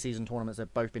 Both preseason tournaments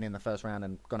have both been in the first round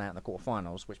and gone out in the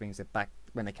quarterfinals, which means that back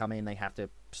when they come in, they have to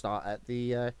start at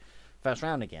the first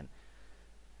round again.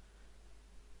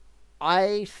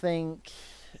 I think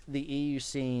the EU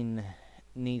scene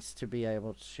needs to be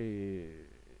able to...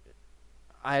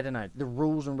 I don't know, the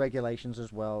rules and regulations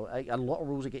as well. A lot of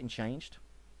rules are getting changed,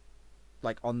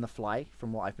 like on the fly,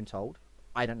 from what I've been told.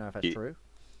 I don't know if that's true.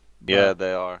 Yeah,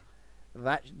 they are.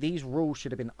 These rules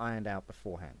should have been ironed out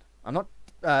beforehand. I'm not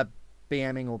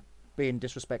BMing or being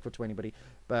disrespectful to anybody,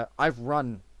 but I've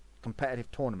run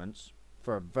competitive tournaments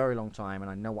for a very long time, and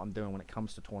I know what I'm doing when it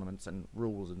comes to tournaments and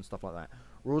rules and stuff like that.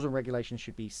 Rules and regulations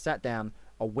should be sat down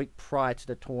a week prior to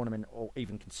the tournament, or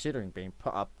even considering being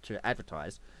put up to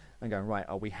advertise, and going, right,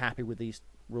 are we happy with these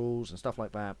rules and stuff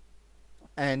like that?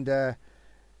 And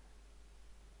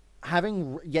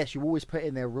yes, you always put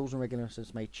in there rules and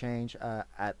regulations may change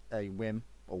at a whim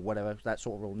or whatever, that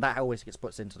sort of rule. And that always gets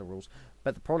put into the rules.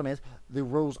 But the problem is the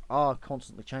rules are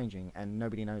constantly changing, and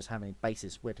nobody knows how many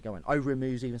bases where to go in.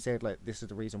 Overmoves even said, look, this is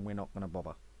the reason we're not going to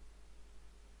bother.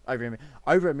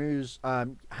 Overmoves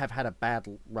have had a bad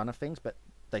run of things, but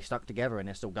they stuck together and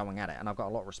they're still going at it. And I've got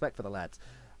a lot of respect for the lads.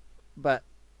 But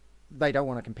they don't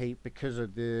want to compete because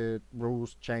of the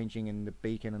rules changing and the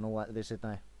beacon and all that. They said,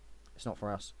 no, it's not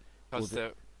for us. Because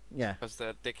Because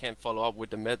they can't follow up with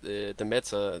the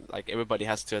meta. Like, everybody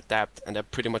has to adapt, and they're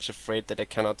pretty much afraid that they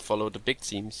cannot follow the big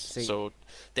teams. So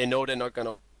they know they're not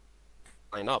gonna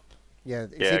line up. Yeah,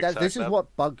 exactly. This is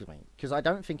what bugs me, because I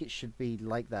don't think it should be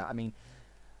like that. I mean,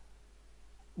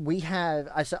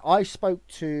 I spoke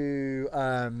to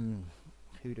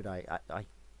who did I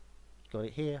got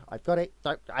it here. I've got it.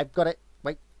 I've got it.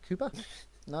 Wait, Cooper?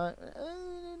 No.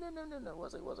 No.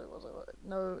 Was it?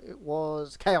 No, it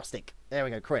was Chaostic. There we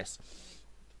go, Chris.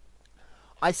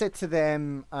 I said to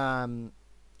them,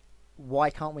 why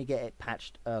can't we get it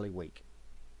patched early week?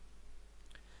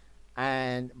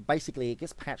 And basically, it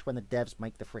gets patched when the devs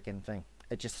make the freaking thing.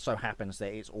 It just so happens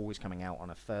that it's always coming out on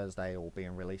a Thursday or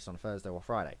being released on a Thursday or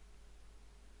Friday.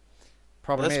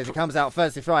 Problem is, it comes out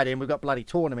Thursday, Friday, and we've got bloody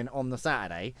tournament on the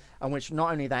Saturday, and which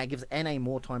not only that, it gives NA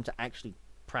more time to actually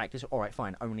practice. All right,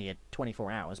 fine, only at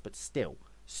 24 hours, but still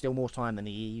more time than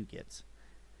the EU gets.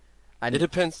 And it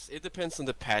depends on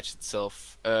the patch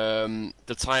itself.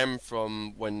 The time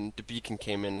from when the beacon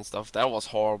came in and stuff, that was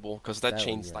horrible, because that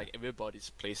changed like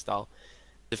everybody's playstyle.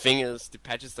 The thing is, the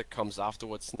patches that comes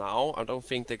afterwards now, I don't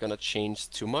think they're gonna change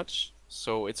too much.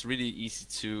 So it's really easy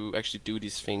to actually do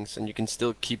these things, and you can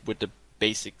still keep with the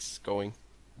basics going.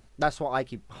 That's what I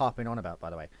keep harping on about,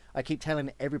 by the way. I keep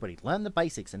telling everybody, learn the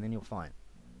basics and then you'll find.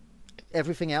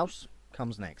 Everything else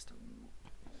comes next.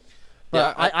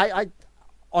 But yeah, I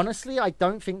honestly, I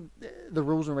don't think the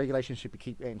rules and regulations should be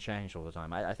keep getting changed all the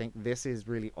time. I think this is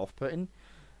really off-putting.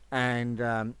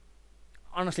 And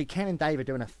honestly, Ken and Dave are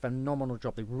doing a phenomenal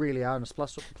job. They really are. And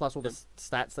plus all the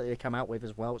stats that they come out with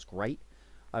as well. It's great.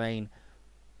 I mean,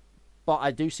 but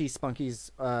I do see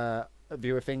Spunkky's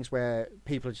view of things where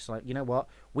people are just like, you know what?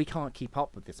 We can't keep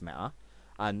up with this meta.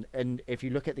 And if you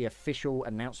look at the official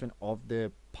announcement of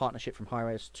the partnership from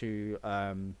Hi-Res to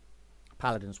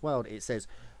Paladins World, it says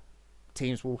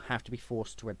teams will have to be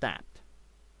forced to adapt.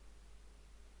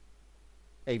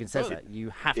 It even says that. You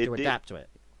have to adapt to it.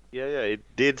 Yeah, it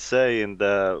did say in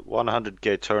the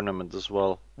 100k tournament as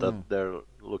well that they're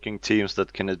looking teams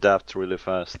that can adapt really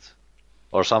fast,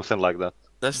 or something like that.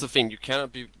 That's the thing. You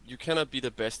cannot be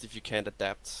the best if you can't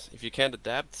adapt. If you can't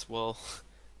adapt, well,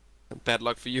 bad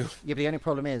luck for you. Yeah, but the only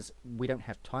problem is we don't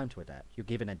have time to adapt. You're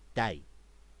given a day,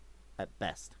 at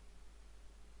best.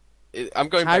 I'm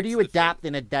going. How do you adapt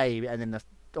in a day, and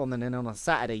then on a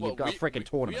Saturday you've got a freaking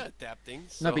tournament? We are adapting.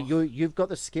 So... No, but you've got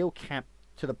the skill cap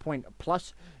to the point.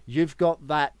 Plus, you've got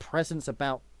that presence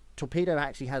about. Torpedo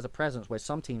actually has a presence where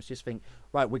some teams just think,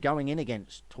 right, we're going in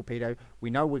against Torpedo. We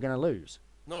know we're going to lose.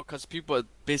 No, because people are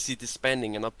busy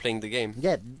disbanding and not playing the game.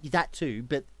 Yeah, that too.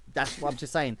 But that's what I'm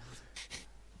just saying.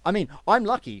 I mean, I'm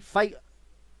lucky. Fate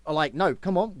are like, no,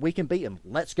 come on, we can beat them.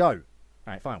 Let's go. All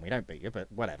right, fine, we don't beat you,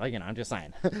 but whatever. You know, I'm just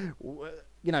saying.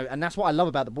 You know, and that's what I love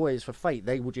about the boys for Fate.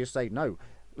 They will just say, no,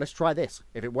 let's try this.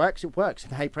 If it works, it works.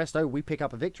 Hey, presto, we pick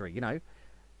up a victory. You know,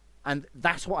 and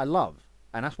that's what I love,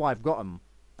 and that's why I've got them.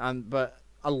 But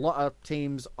a lot of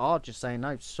teams are just saying,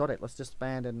 no, sod it. Let's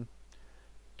disband and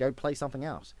go play something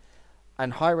else.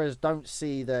 And Hi-Res don't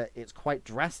see that it's quite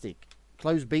drastic.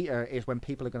 Closed beta is when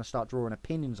people are going to start drawing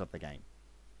opinions of the game.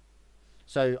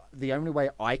 So the only way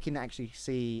I can actually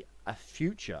see a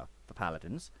future for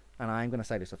Paladins, and I'm going to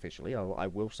say this officially, I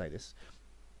will say this.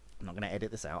 I'm not going to edit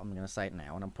this out. I'm going to say it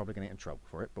now, and I'm probably going to get in trouble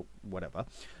for it, but whatever.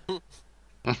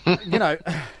 You know,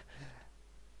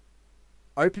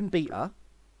 open beta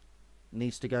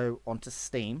needs to go onto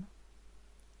Steam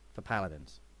for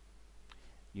Paladins.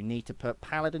 You need to put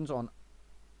Paladins on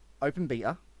open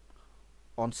beta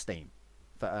on Steam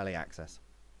for early access.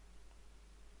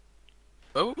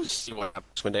 Well, we'll see what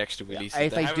happens when they actually release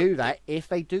it. If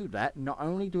they do that, not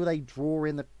only do they draw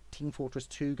in the Team Fortress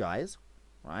 2 guys,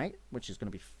 right, which is going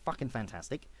to be fucking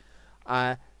fantastic,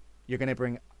 you're going to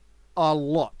bring a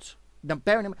lot. Now,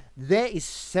 bearing in mind, there is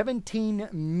 17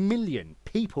 million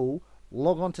people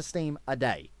log on to Steam a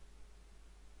day.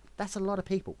 That's a lot of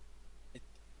people.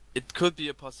 It could be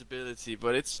a possibility,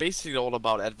 but it's basically all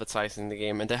about advertising the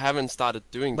game, and they haven't started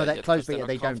doing But that at yet. closed 'Cause they're beta, not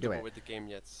they don't do comfortable it. with the game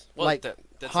yet. Well, Like, they're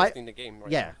hi- testing the game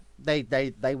right Yeah,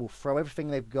 now. they will throw everything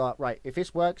they've got. Right, if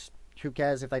this works, who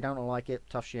cares if they don't like it?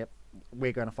 Tough shit.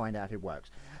 We're going to find out who works.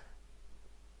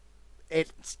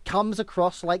 It comes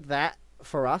across like that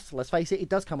for us. Let's face it, it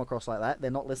does come across like that.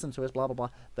 They're not listening to us, blah, blah, blah.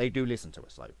 They do listen to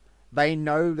us, though. They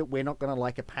know that we're not going to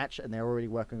like a patch, and they're already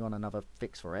working on another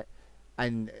fix for it.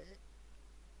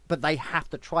 But they have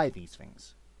to try these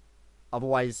things.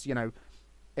 Otherwise, you know,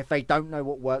 if they don't know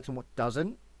what works and what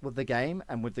doesn't with the game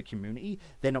and with the community,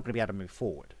 they're not going to be able to move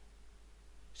forward.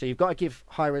 So you've got to give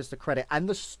Hi-Rez the credit and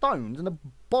the stones and the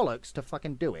bollocks to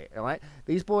fucking do it, all right?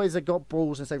 These boys have got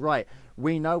balls and say, right,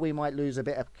 we know we might lose a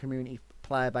bit of community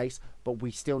player base, but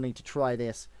we still need to try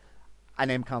this and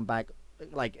then come back.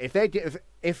 Like,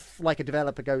 if like a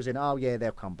developer goes in, oh yeah,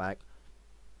 they'll come back,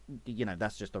 you know,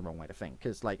 that's just the wrong way to think.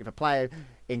 Because, like, if a player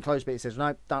in closed beta says,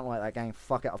 no, don't like that game,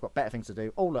 fuck it, I've got better things to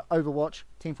do. Oh, look, Overwatch,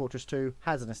 Team Fortress 2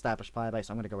 has an established player base,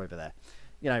 I'm going to go over there.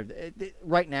 You know,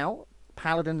 right now,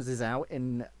 Paladins is out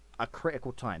in a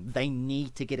critical time. They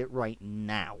need to get it right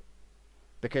now.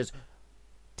 Because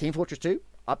Team Fortress 2,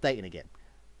 updating again.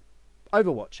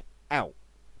 Overwatch, out.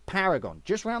 Paragon,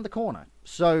 just round the corner.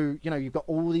 So, you know, you've got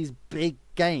all these big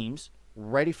games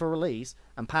ready for release,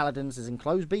 and Paladins is in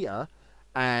closed beta,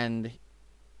 and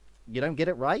you don't get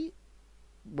it right,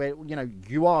 where, you know,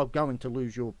 you are going to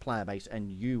lose your player base and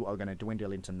you are going to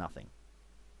dwindle into nothing.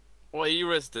 Well,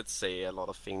 Eres did say a lot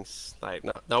of things. Like,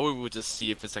 now we will just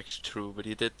see if it's actually true, but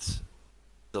he did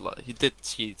a lot. He did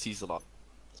tease a lot.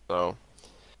 So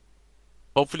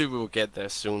hopefully we will get there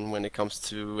soon when it comes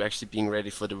to actually being ready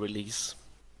for the release,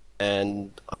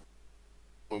 and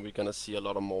when we're gonna see a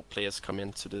lot of more players come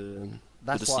into the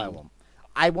That's to the what scene. I want.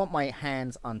 I want my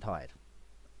hands untied.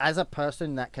 As a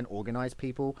person that can organize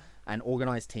people and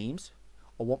organize teams,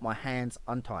 I want my hands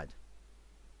untied.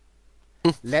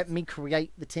 Let me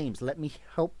create the teams. Let me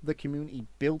help the community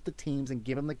build the teams and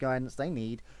give them the guidance they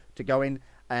need to go in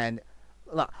and...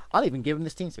 Look, I'll even give them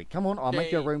this team speak. Come on, I'll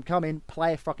make you a room. Come in,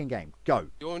 play a fucking game. Go.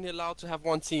 You're only allowed to have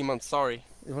one team, I'm sorry.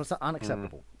 It was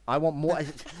unacceptable. I want more.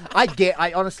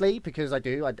 I honestly, because I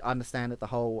understand that the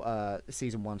whole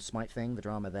season 1 Smite thing, the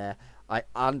drama there, I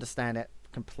understand it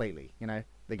completely. You know,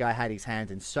 the guy had his hands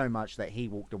in so much that he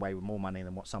walked away with more money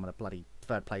than what some of the bloody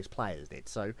third place players did.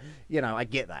 So, you know, I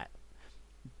get that.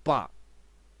 But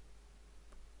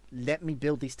let me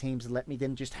build these teams. Let me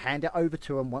then just hand it over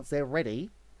to them once they're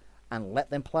ready, and let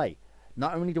them play.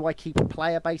 Not only do I keep a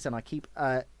player base and I keep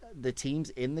the teams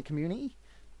in the community,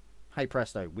 hey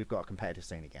presto, we've got a competitive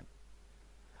scene again.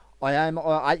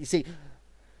 I see.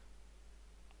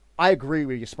 I agree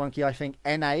with you, Spunky. I think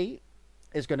NA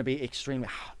is going to be extremely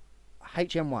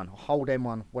HM1, hold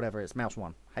M1, whatever it's mouse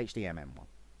 1, HDM M1.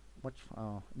 What?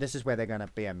 Oh, this is where they're going to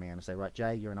BM me and say, right,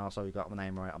 Jay, you're an arsehole, you got my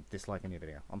name right. I'm disliking your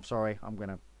video. I'm sorry. I'm going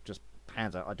to just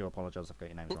hands out. I do apologize. I've got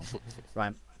your name wrong.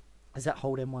 Right? Is that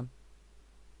hold M1?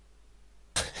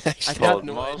 I don't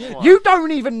don't know. You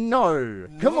don't even know.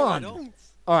 Come No, on. I don't.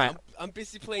 All right. I'm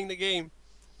busy playing the game.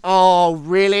 Oh,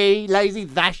 really, Lazy?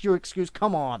 That's your excuse?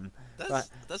 Come on.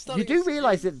 That's not You an do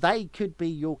realize excuse. that they could be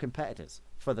your competitors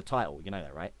for the title. You know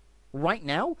that, right? Right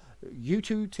now, you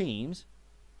two teams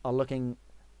are looking.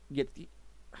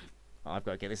 I've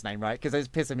got to get this name right because it's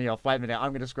pissing me off. Wait a minute,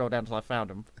 I'm going to scroll down until I found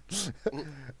him.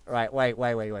 Right, wait.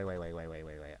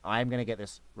 I'm going to get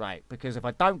this right because if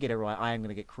I don't get it right, I am going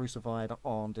to get crucified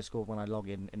on Discord when I log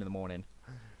in the morning.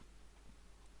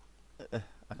 I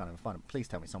can't even find him. Please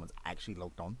tell me someone's actually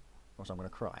logged on, or else I'm going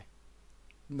to cry.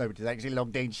 Nobody's actually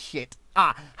logged in. Shit.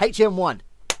 HM1.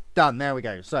 Done. There we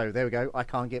go. So, there we go. I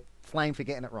can't get flamed for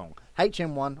getting it wrong.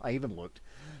 HM1. I even looked.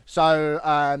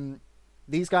 So,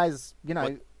 these guys, you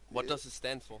know... What does it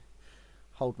stand for?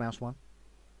 Hold mouse 1.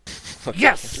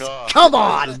 Yes! Oh, Come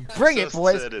on! Bring it, just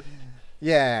boys! said it.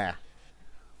 Yeah.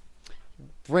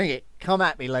 Bring it. Come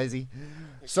at me, Lazy.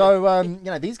 So, you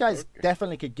know, these guys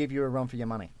definitely could give you a run for your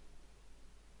money.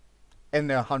 In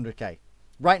the 100k.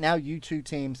 Right now, you two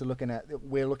teams are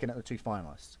we're looking at the 2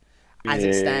 finalists. As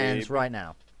it stands right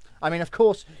now. I mean, of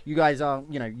course, you guys are,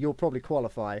 you know, you'll probably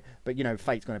qualify, but, you know,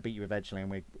 fate's going to beat you eventually, and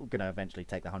we're going to eventually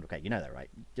take the 100k. You know that, right?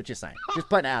 You're just saying. Just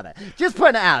putting it out there. Just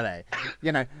putting it out there.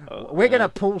 You know, we're going to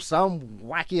pull some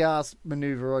wacky-ass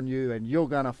maneuver on you, and you're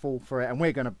going to fall for it, and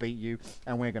we're going to beat you,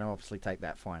 and we're going to obviously take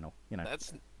that final, you know.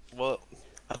 Well,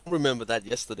 I don't remember that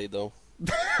yesterday, though.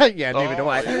 Yeah, neither do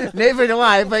I. Neither do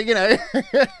I, but, you know.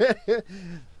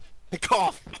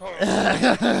 Cough!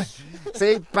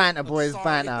 See, banter, boys, Sorry.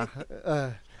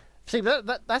 banter. See,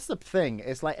 that's the thing.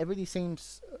 It's like everybody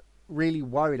seems really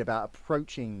worried about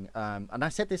approaching. And I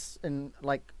said this in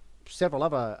like several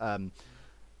other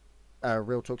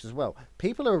real talks as well.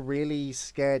 People are really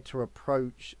scared to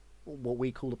approach what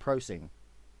we call the pro scene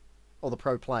or the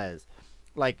pro players.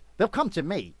 Like, they'll come to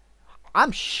me.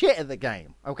 I'm shit at the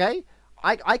game, okay?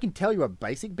 I can tell you a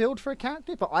basic build for a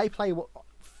character, but I play what,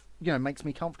 you know, makes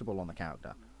me comfortable on the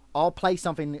character. I'll play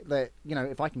something that, you know,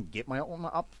 if I can get my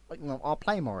up, you know, I'll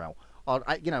play Morel.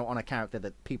 You know, on a character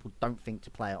that people don't think to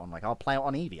play it on. Like, I'll play it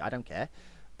on Eevee. I don't care.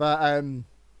 But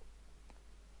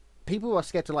people are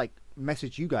scared to, like,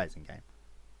 message you guys in game.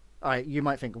 Alright, you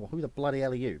might think, well, who the bloody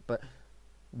hell are you? But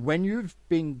when you've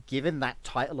been given that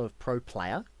title of pro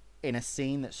player in a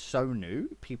scene that's so new,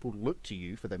 people look to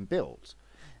you for them builds.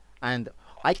 And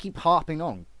I keep harping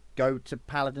on, go to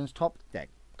Paladins top deck,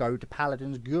 go to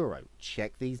Paladins Guru,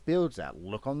 check these builds out,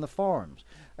 look on the forums.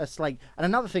 It's like, and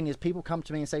another thing is people come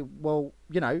to me and say, well,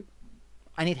 you know,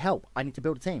 I need help. I need to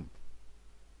build a team.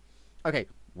 Okay,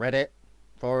 Reddit,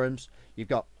 forums, you've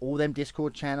got all them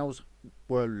Discord channels.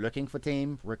 We're looking for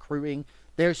team, recruiting.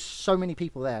 There's so many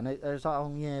people there, and it's like,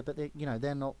 oh yeah, but you know,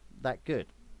 they're not that good.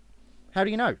 How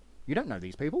do you know? You don't know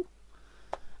these people.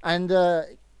 And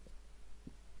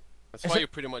that's why you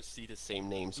pretty much see the same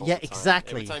names all yeah, the time.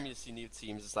 exactly. Every time you see new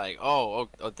teams, it's like, oh,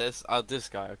 this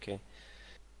guy, okay.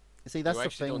 See, that's you the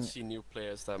actually thing. don't see new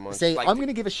players that much. See, like I'm going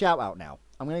to give a shout out now.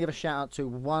 I'm going to give a shout out to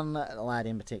one lad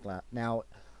in particular. Now,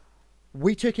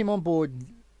 we took him on board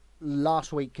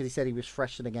last week because he said he was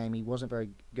fresh to the game. He wasn't very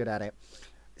good at it.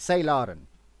 Say Larden.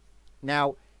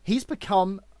 Now, he's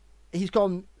gone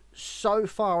so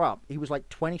far up. He was like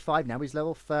 25, now he's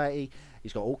level 30.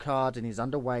 He's got all cards and he's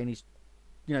underway and he's,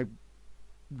 you know,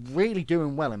 really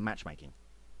doing well in matchmaking.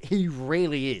 He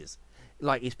really is.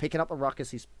 Like, he's picking up the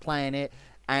ruckus, he's playing it,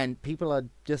 and people are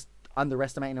just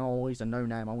underestimating, oh, he's a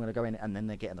no-name, I'm going to go in, and then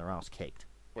they're getting their ass kicked.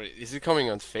 Wait, is he coming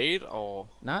on Fade or?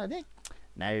 No.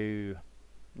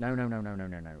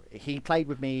 He played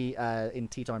with me in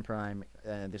Tea Time Prime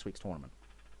this week's tournament.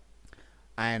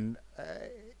 And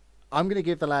I'm going to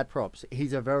give the lad props.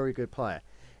 He's a very good player.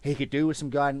 He could do with some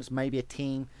guidance, maybe a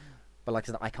team. But like I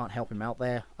said, I can't help him out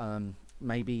there.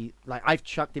 Maybe, like, I've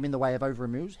chucked him in the way of over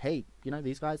moves. Hey, you know,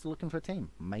 these guys are looking for a team.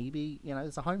 Maybe, you know,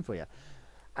 there's a home for you.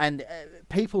 And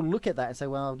people look at that and say,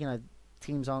 well, you know,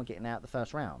 teams aren't getting out the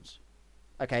first rounds.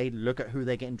 Okay, look at who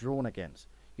they're getting drawn against.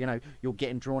 You know, you're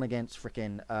getting drawn against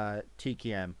freaking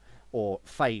TKM or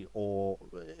Fate or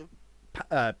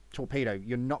Torpedo.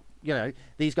 You're not, you know,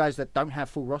 these guys that don't have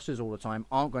full rosters all the time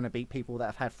aren't going to beat people that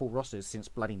have had full rosters since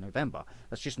bloody November.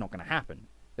 That's just not going to happen.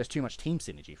 There's too much team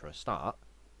synergy for a start.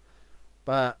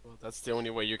 But well, that's the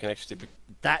only way you can actually.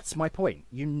 That's my point.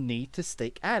 You need to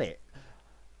stick at it.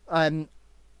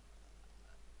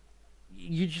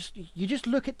 You just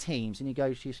look at teams and you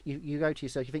go to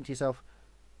yourself. You think to yourself,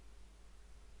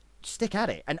 stick at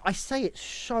it. And I say it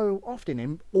so often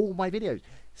in all my videos.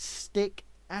 Stick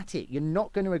at it. You're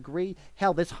not going to agree.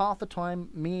 Hell, there's half the time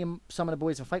me and some of the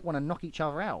boys in Fate want to knock each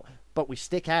other out, but we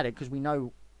stick at it because we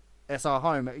know it's our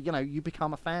home. You know, you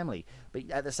become a family. But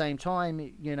at the same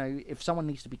time, you know, if someone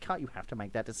needs to be cut, you have to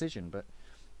make that decision. But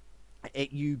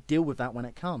you deal with that when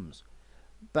it comes.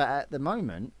 But at the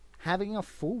moment, having a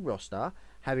full roster,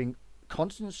 having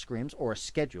constant scrims or a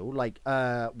schedule, like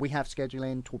we have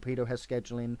scheduling, Torpedo has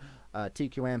scheduling,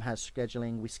 TQM has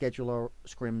scheduling. We schedule our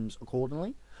scrims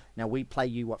accordingly. Now, we play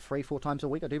you, what, 3-4 times a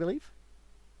week, I do believe?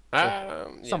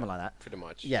 Something like that. Pretty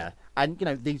much. Yeah. And, you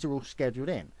know, these are all scheduled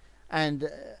in. And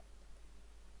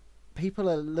people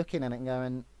are looking at it and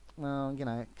going, well, you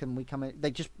know, can we come in?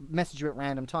 They just message you at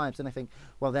random times, and they think,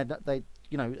 well, they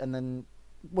you know, and then,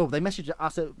 well, they message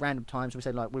us at random times. We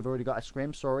say, like, we've already got a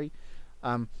scrim, sorry.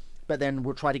 But then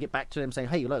we'll try to get back to them saying,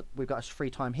 hey, look, we've got a free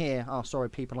time here. Oh, sorry,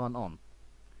 people aren't on.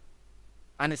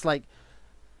 And it's like,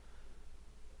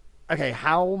 okay,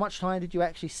 how much time did you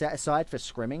actually set aside for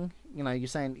scrimming? You know, you're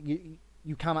saying,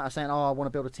 you come out saying, oh, I want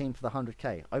to build a team for the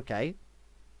 100k. Okay,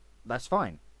 that's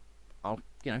fine.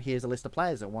 You know, here's a list of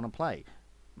players that want to play.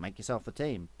 Make yourself a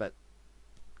team. But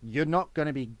you're not going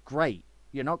to be great.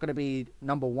 You're not going to be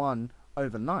number one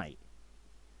overnight.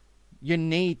 You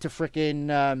need to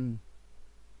freaking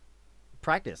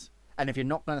practice. And if you're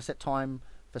not going to set time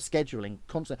for scheduling,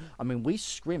 constant. I mean, we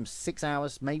scrim 6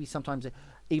 hours, maybe sometimes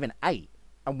even 8,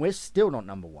 and we're still not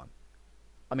number one.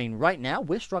 I mean, right now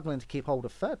we're struggling to keep hold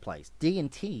of third place.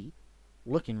 D&T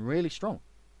looking really strong.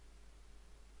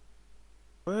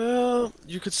 Well,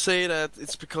 you could say that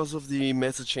it's because of the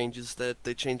meta changes that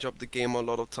they change up the game a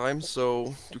lot of times.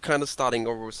 So you're kind of starting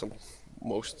over with some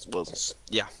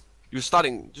yeah, you're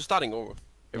starting over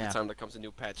every time there comes a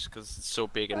new patch because it's so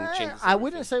big and changes. I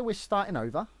wouldn't say we're starting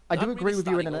over. I do agree with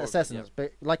you in an assessment,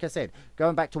 but like I said,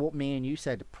 going back to what me and you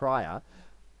said prior,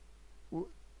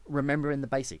 remembering the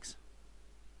basics.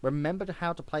 Remember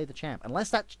how to play the champ. Unless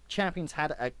that champion's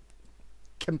had a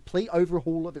complete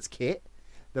overhaul of its kit,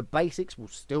 the basics will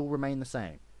still remain the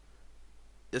same.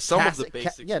 Some of the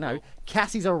basics.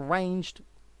 Cassie's a ranged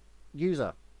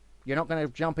user. You're not going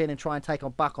to jump in and try and take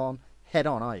on Buck on head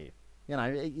on, are you? You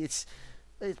know, it's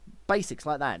basics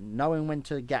like that. Knowing when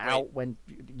to get out. When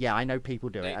I know people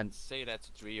do it. And say that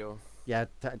to Trio. Yeah.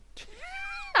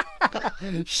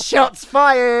 Shots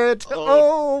fired!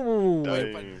 Oh!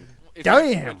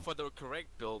 Damn! Went for the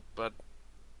correct build, but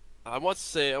I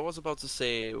was about to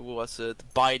say, who was it?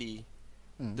 Bitey.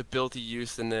 The build he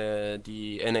used in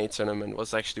the NA tournament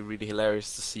was actually really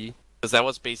hilarious to see. Because that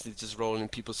was basically just rolling in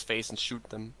people's face and shoot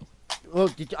them. Well,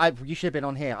 you should have been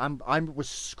on here. I was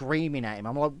screaming at him.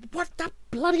 I'm like, what the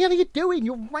bloody hell are you doing?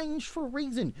 You're ranged for a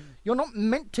reason. You're not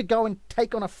meant to go and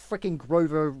take on a freaking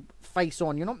Grover face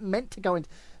on. You're not meant to go and...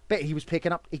 But he was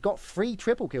picking up... He got 3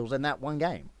 triple kills in that one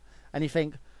game. And you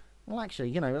think, well, actually,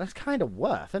 you know, that's kind of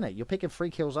worth, isn't it? You're picking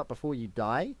 3 kills up before you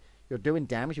die. You're doing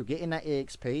damage. You're getting that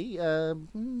EXP.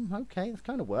 Okay, that's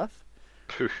kind of worth.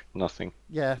 Nothing.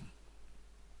 Yeah.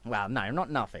 Well, no, not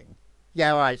nothing.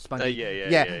 Yeah, all right, Spunky.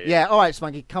 Yeah. All right,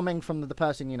 Spunky. Coming from the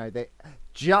person, you know, that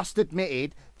just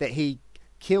admitted that he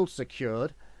killed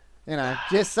secured. You know,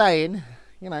 just saying.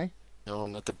 You know. No,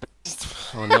 not the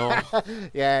best. Oh no.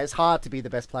 Yeah, it's hard to be the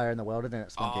best player in the world, isn't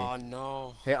it, Spunky? Oh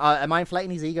no. Here, am I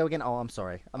inflating his ego again? Oh, I'm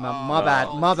sorry. My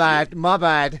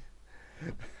bad.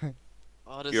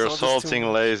 Oh, you're assaulting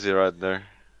Laizy right there.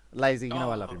 Laizy, you know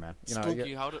I love you, man. You know,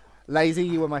 Spunky, Laizy,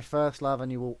 you were my first love,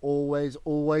 and you will always,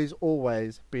 always,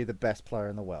 always be the best player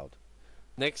in the world.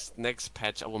 Next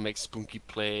patch, I will make Spunky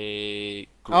play.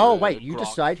 Oh wait, you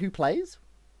decide who plays?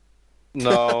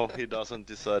 No, he doesn't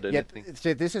decide anything. Yeah,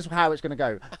 so this is how it's going to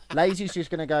go. Laizy's just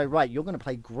going to go, right, you're going to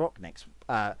play Grok next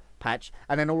patch,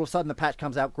 and then all of a sudden the patch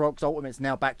comes out, Grok's ultimate's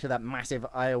now back to that massive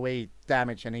AoE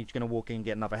damage, and he's going to walk in and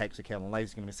get another Hexa kill, and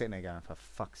Laizy's going to be sitting there going, for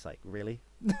fuck's sake, really?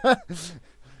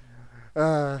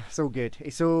 It's all good.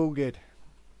 It's all good.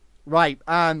 Right,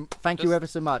 thank you ever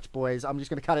so much, boys. I'm just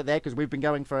going to cut it there because we've been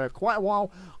going for quite a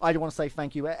while. I do want to say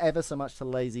thank you ever so much to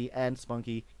Laizy and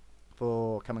Spunky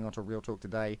for coming on to Real Talk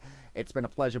today. It's been a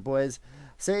pleasure, boys.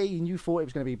 See, you thought it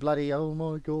was going to be bloody, oh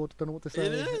my god, don't know what to say.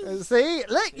 It is. See,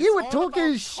 look, you were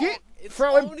talking shit. It's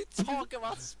only talk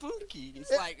about Spunky.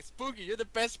 It's like, Spunky, you're the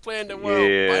best player in the world.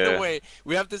 Yeah. By the way,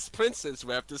 we have this princess,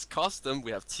 we have this custom,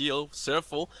 we have Teal,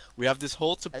 Surfle, we have this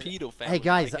whole torpedo family. Hey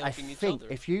guys, like I think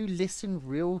if you listen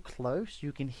real close,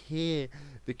 you can hear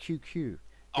the QQ.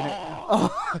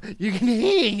 You can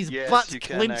hear his butt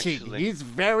clenching. Actually. He's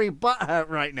very butthurt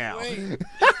right now. Wait,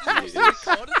 is this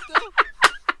recorded still?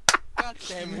 God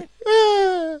damn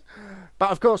it.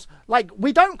 But of course, like,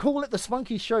 we don't call it the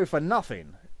Spunky Show for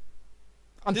nothing.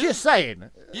 I'm just saying.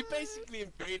 You basically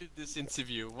invaded this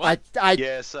interview. What?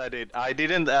 Yes, I did. I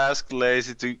didn't ask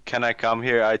Laizy to, can I come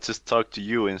here? I just talked to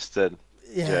you instead.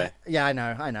 Yeah, I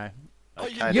know.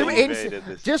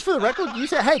 Just for the record, you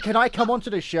said, hey, can I come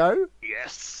onto the show?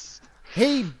 Yes.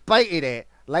 He baited it.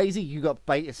 Laizy, you got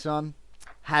baited, son.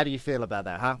 How do you feel about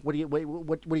that, huh? What do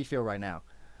you feel right now?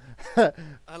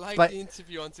 I liked the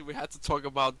interview until we had to talk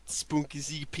about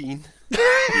Spunky's EP.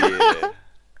 Yeah.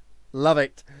 Love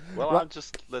it. Well, I'm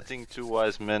just letting 2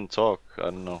 wise men talk. I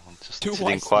don't know. I'm just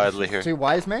sitting quietly here. 2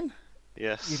 wise men?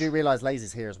 Yes. You do realize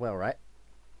Laizy's here as well, right?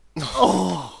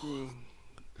 Oh.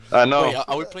 I know. Wait,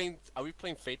 are we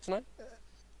playing Fate tonight?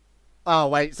 Oh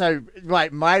wait, so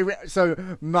right, my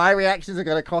reactions are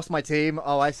gonna cost my team.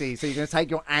 Oh, I see. So you're gonna take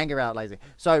your anger out, Laizy.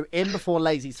 So in before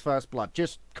Laizy's first blood,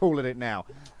 just calling it now.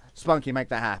 Spunky, make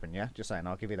that happen, yeah? Just saying,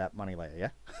 I'll give you that money later, yeah?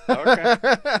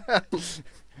 Okay.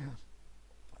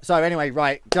 So anyway,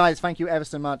 right, guys, thank you ever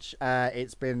so much.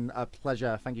 It's been a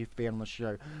pleasure. Thank you for being on the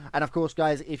show. And of course,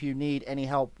 guys, if you need any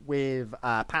help with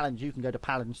Paladins, you can go to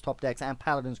Paladins Top Decks and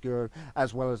Paladins Guru,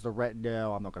 as well as the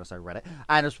no, I'm not going to say Reddit,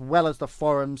 and as well as the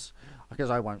forums,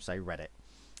 because I won't say Reddit.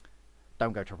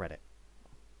 Don't go to Reddit,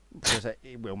 because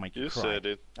it will make you cry. You said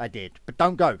it. I did, but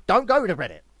don't go to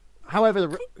Reddit. However,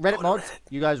 the Reddit mods,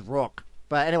 you guys rock.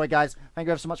 But anyway, guys, thank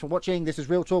you ever so much for watching. This is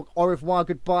Real Talk. Au revoir,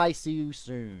 goodbye. See you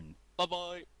soon.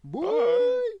 Bye-bye.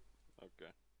 Bye.